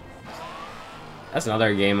 That's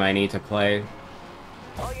another game I need to play.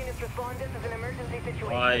 All units respond. This is an emergency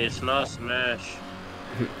situation. Why, it's not Smash.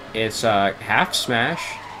 It's half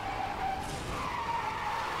Smash.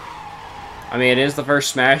 I mean, it is the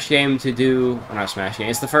first Smash game to do, well, not Smash game.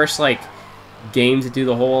 It's the first like game to do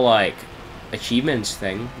the whole like achievements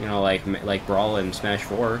thing. You know, like Brawl and Smash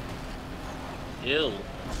 4 Ew.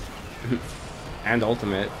 and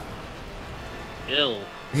Ultimate. Ew.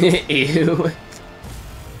 Ew.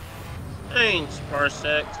 Thanks,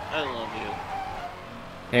 Parsec. I love you.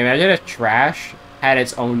 Hey, imagine if Trash had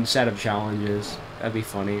its own set of challenges. That'd be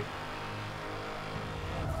funny.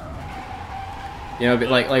 You know, but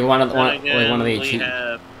like one of the Then again, the we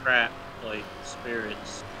have crap like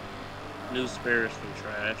spirits, new spirits from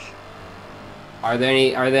Trash. Are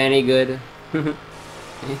they any good?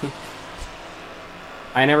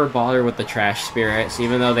 I never bother with the trash spirits,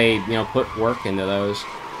 even though they, you know, put work into those.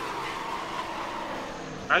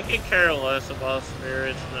 I could care less about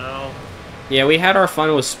spirits now. Yeah, we had our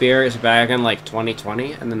fun with spirits back in like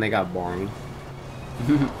 2020, and then they got boring.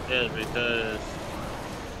 Yeah, because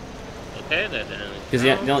okay, that didn't. Because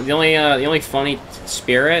the only funny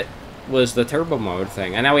spirit was the turbo mode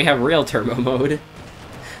thing, and now we have real turbo mode.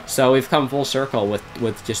 So we've come full circle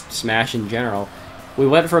with just Smash in general. We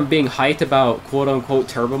went from being hyped about quote-unquote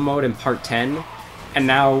turbo mode in part 10, and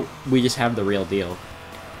now we just have the real deal.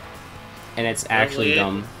 And it's actually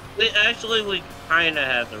dumb. We kind of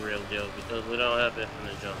have the real deal because we don't have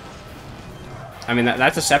infinite jumps. I mean,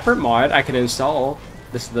 that's a separate mod I can install.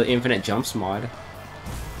 This is the infinite jumps mod.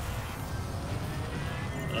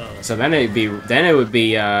 So then it would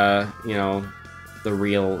be you know, the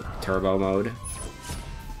real turbo mode.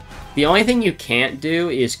 The only thing you can't do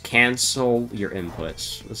is cancel your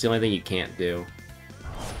inputs. That's the only thing you can't do.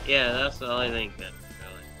 Yeah, that's the only thing that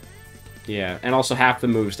really. Yeah, and also half the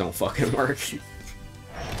moves don't fucking work.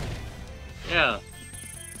 Yeah.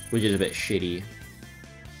 Which is a bit shitty.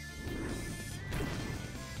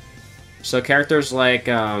 So characters like,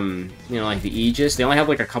 you know, like the Aegis, they only have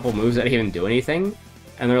like a couple moves that even do anything,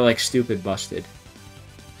 and they're like stupid busted.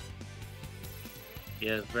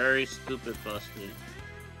 Yeah, very stupid busted.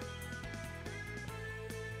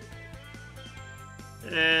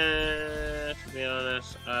 And to be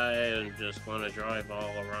honest, I am just going to drive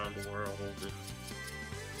all around the world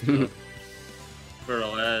for the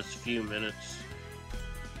last few minutes.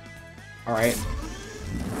 Alright.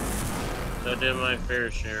 So I did my fair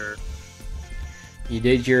share. You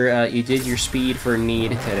did your speed for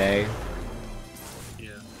need today. Yeah.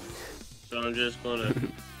 So I'm just gonna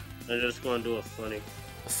do a funny.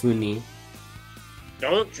 Funny.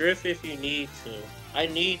 Don't drift if you need to. I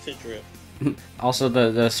need to drift. Also,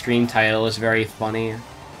 the stream title is very funny.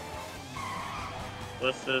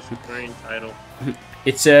 What's this green title?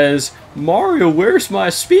 It says, Mario, where's my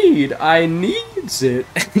speed? I needs it.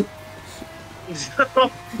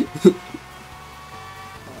 Oh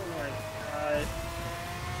my god.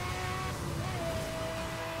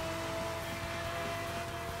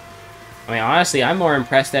 I mean, honestly, I'm more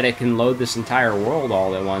impressed that it can load this entire world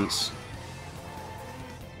all at once.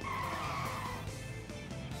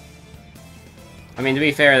 I mean, to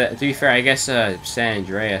be fair, I guess San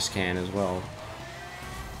Andreas can as well.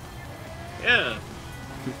 Yeah.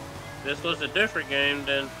 If this was a different game,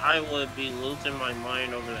 then I would be losing my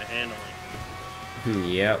mind over the handling.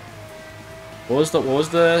 Yep. What was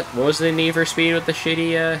the Need for Speed with the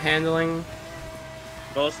shitty handling?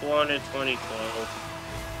 Most Wanted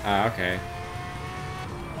 2012. Ah, okay.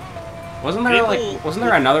 Wasn't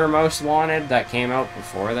there another Most Wanted that came out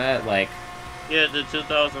before that? Like, yeah, the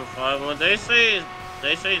 2005 one. They say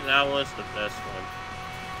that was the best one.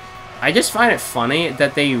 I just find it funny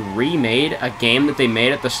that they remade a game that they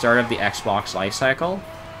made at the start of the Xbox lifecycle,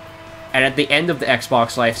 and at the end of the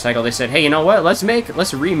Xbox lifecycle, they said, "Hey, you know what? Let's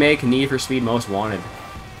remake Need for Speed Most Wanted."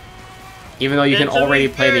 Even though you can already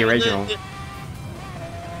play the original.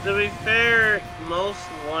 To be fair, Most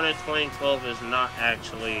Wanted 2012 is not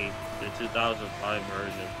actually the 2005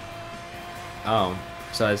 version. Oh,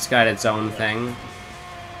 so it's got its own thing.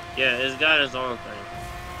 Yeah, it's got its own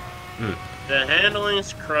thing. The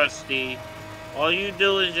handling's crusty. All you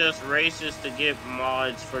do is just races to get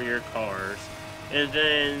mods for your cars, and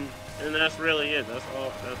that's really it. That's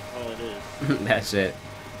all it is. That's it.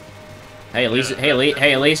 Hey, at least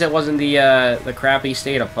it wasn't the crappy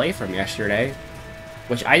state of play from yesterday.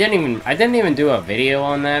 Which I didn't even do a video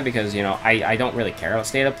on that because, you know, I don't really care about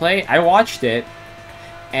state of play. I watched it,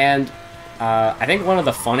 and I think one of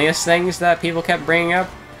the funniest things that people kept bringing up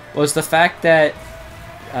was the fact that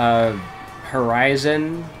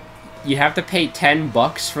Horizon, you have to pay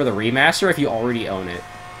 $10 for the remaster if you already own it,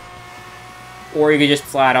 or you could just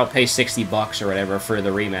flat out pay $60 or whatever for the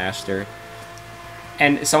remaster.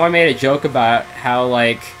 And someone made a joke about how,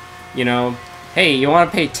 like, you know, hey, you want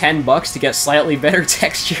to pay $10 to get slightly better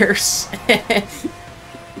textures?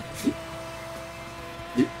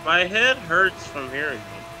 My head hurts from hearing it.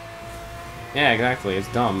 Yeah, exactly. It's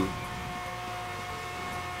dumb.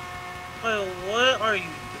 Wait, what are you...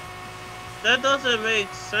 That doesn't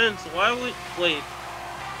make sense. Why would... Wait,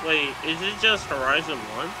 is it just Horizon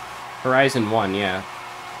 1? Horizon 1, yeah.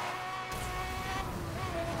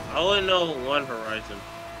 I only know one Horizon.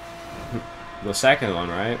 The second one,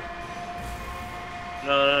 right?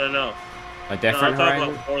 No. A different no, I'm Horizon?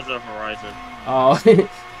 talking about Forza Horizon. Oh,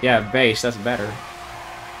 yeah, base, that's better.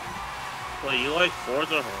 Wait, you like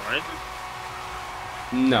Forza Horizon?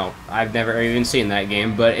 No, I've never even seen that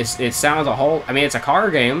game, but it sounds a whole... I mean, it's a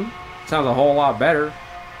car game. It sounds a whole lot better.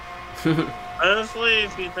 Honestly,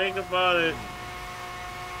 if you think about it,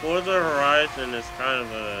 Forza Horizon is kind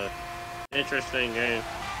of a interesting game.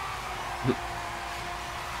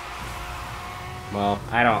 Well,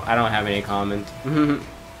 I don't have any comment.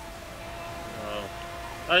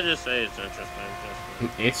 I just say it's interesting.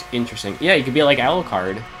 It's interesting. Yeah, you could be like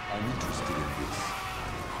Alucard. I'm interested in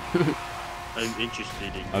this. I'm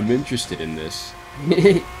interested I'm interested in in. this.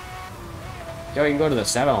 Yo, you can go to the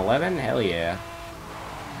 7-Eleven? Hell yeah.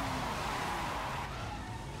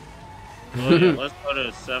 Well, yeah, let's go to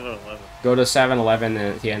 7-Eleven. Go to 7-Eleven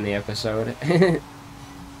at the end of the episode.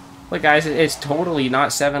 Look, guys, it's totally not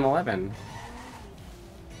 7-Eleven.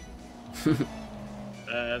 Wait,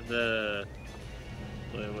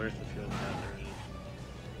 where's the fuel cap?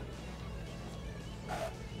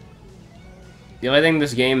 The only thing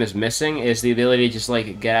this game is missing is the ability to just,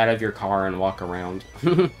 like, get out of your car and walk around.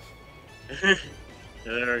 There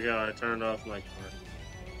we go, I turned off my car.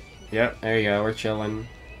 Yep, there you go, we're chilling.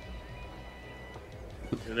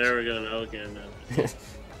 And there we go, now again.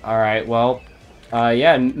 Alright, well,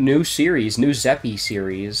 yeah, new series, new Zeppy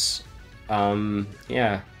series.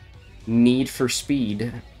 Yeah. Need for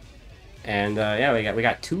Speed. And, yeah, we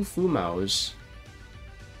got 2 Fumos.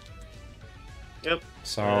 Yep.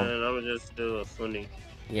 So, and I'm gonna just do a funny.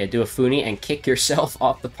 yeah, do a Funi and kick yourself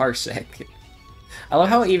off the parsec. I love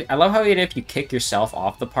how even if you kick yourself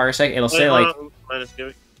off the parsec, it'll say like, Minus,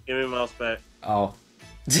 give me mouse back. oh.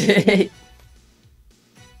 There.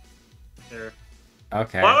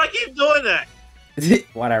 Okay. Why do I keep doing that?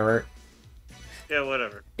 Whatever. Yeah,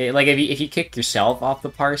 whatever. Like if you kick yourself off the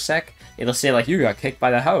parsec, it'll say like you got kicked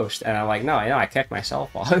by the host, and I'm like, no, I kicked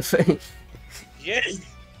myself off. Yeah.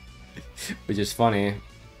 Which is funny.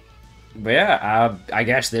 But yeah, I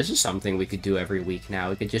guess this is something we could do every week now.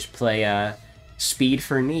 We could just play Speed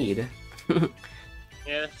for Need.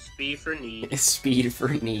 Yeah, Speed for Need. Speed for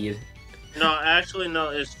Need. No, actually, no,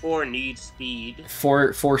 it's for Need Speed.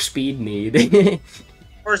 For Speed Need.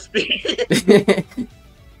 For Speed.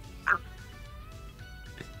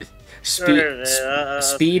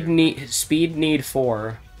 Speed Need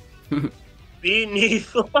 4. Speed Need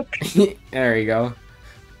 4. There you go.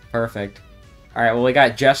 Perfect. Alright, well, we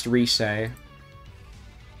got Just Resay.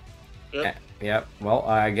 Yep. Yep. Well,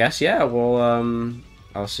 I guess, yeah, we'll,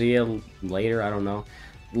 I'll see you later, I don't know.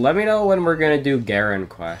 Let me know when we're gonna do Garen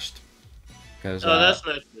Quest. Cause, Oh, that's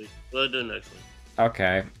next week. We'll do next week.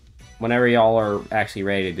 Okay. Whenever y'all are actually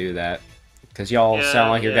ready to do that. Because y'all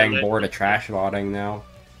sound like you're getting bored of trash modding now.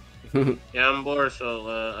 Yeah, I'm bored,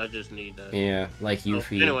 so, I just need that. Yeah, like you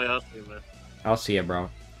feed. Anyway, I'll see you, man. I'll see you, bro.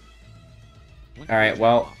 Alright,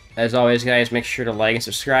 well, as always, guys, make sure to like and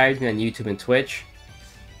subscribe to me on YouTube and Twitch.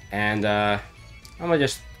 And, I'm gonna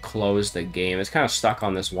just close the game. It's kind of stuck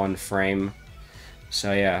on this one frame.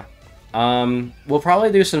 So, yeah. We'll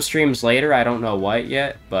probably do some streams later. I don't know what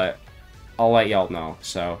yet, but I'll let y'all know.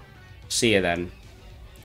 So, see you then.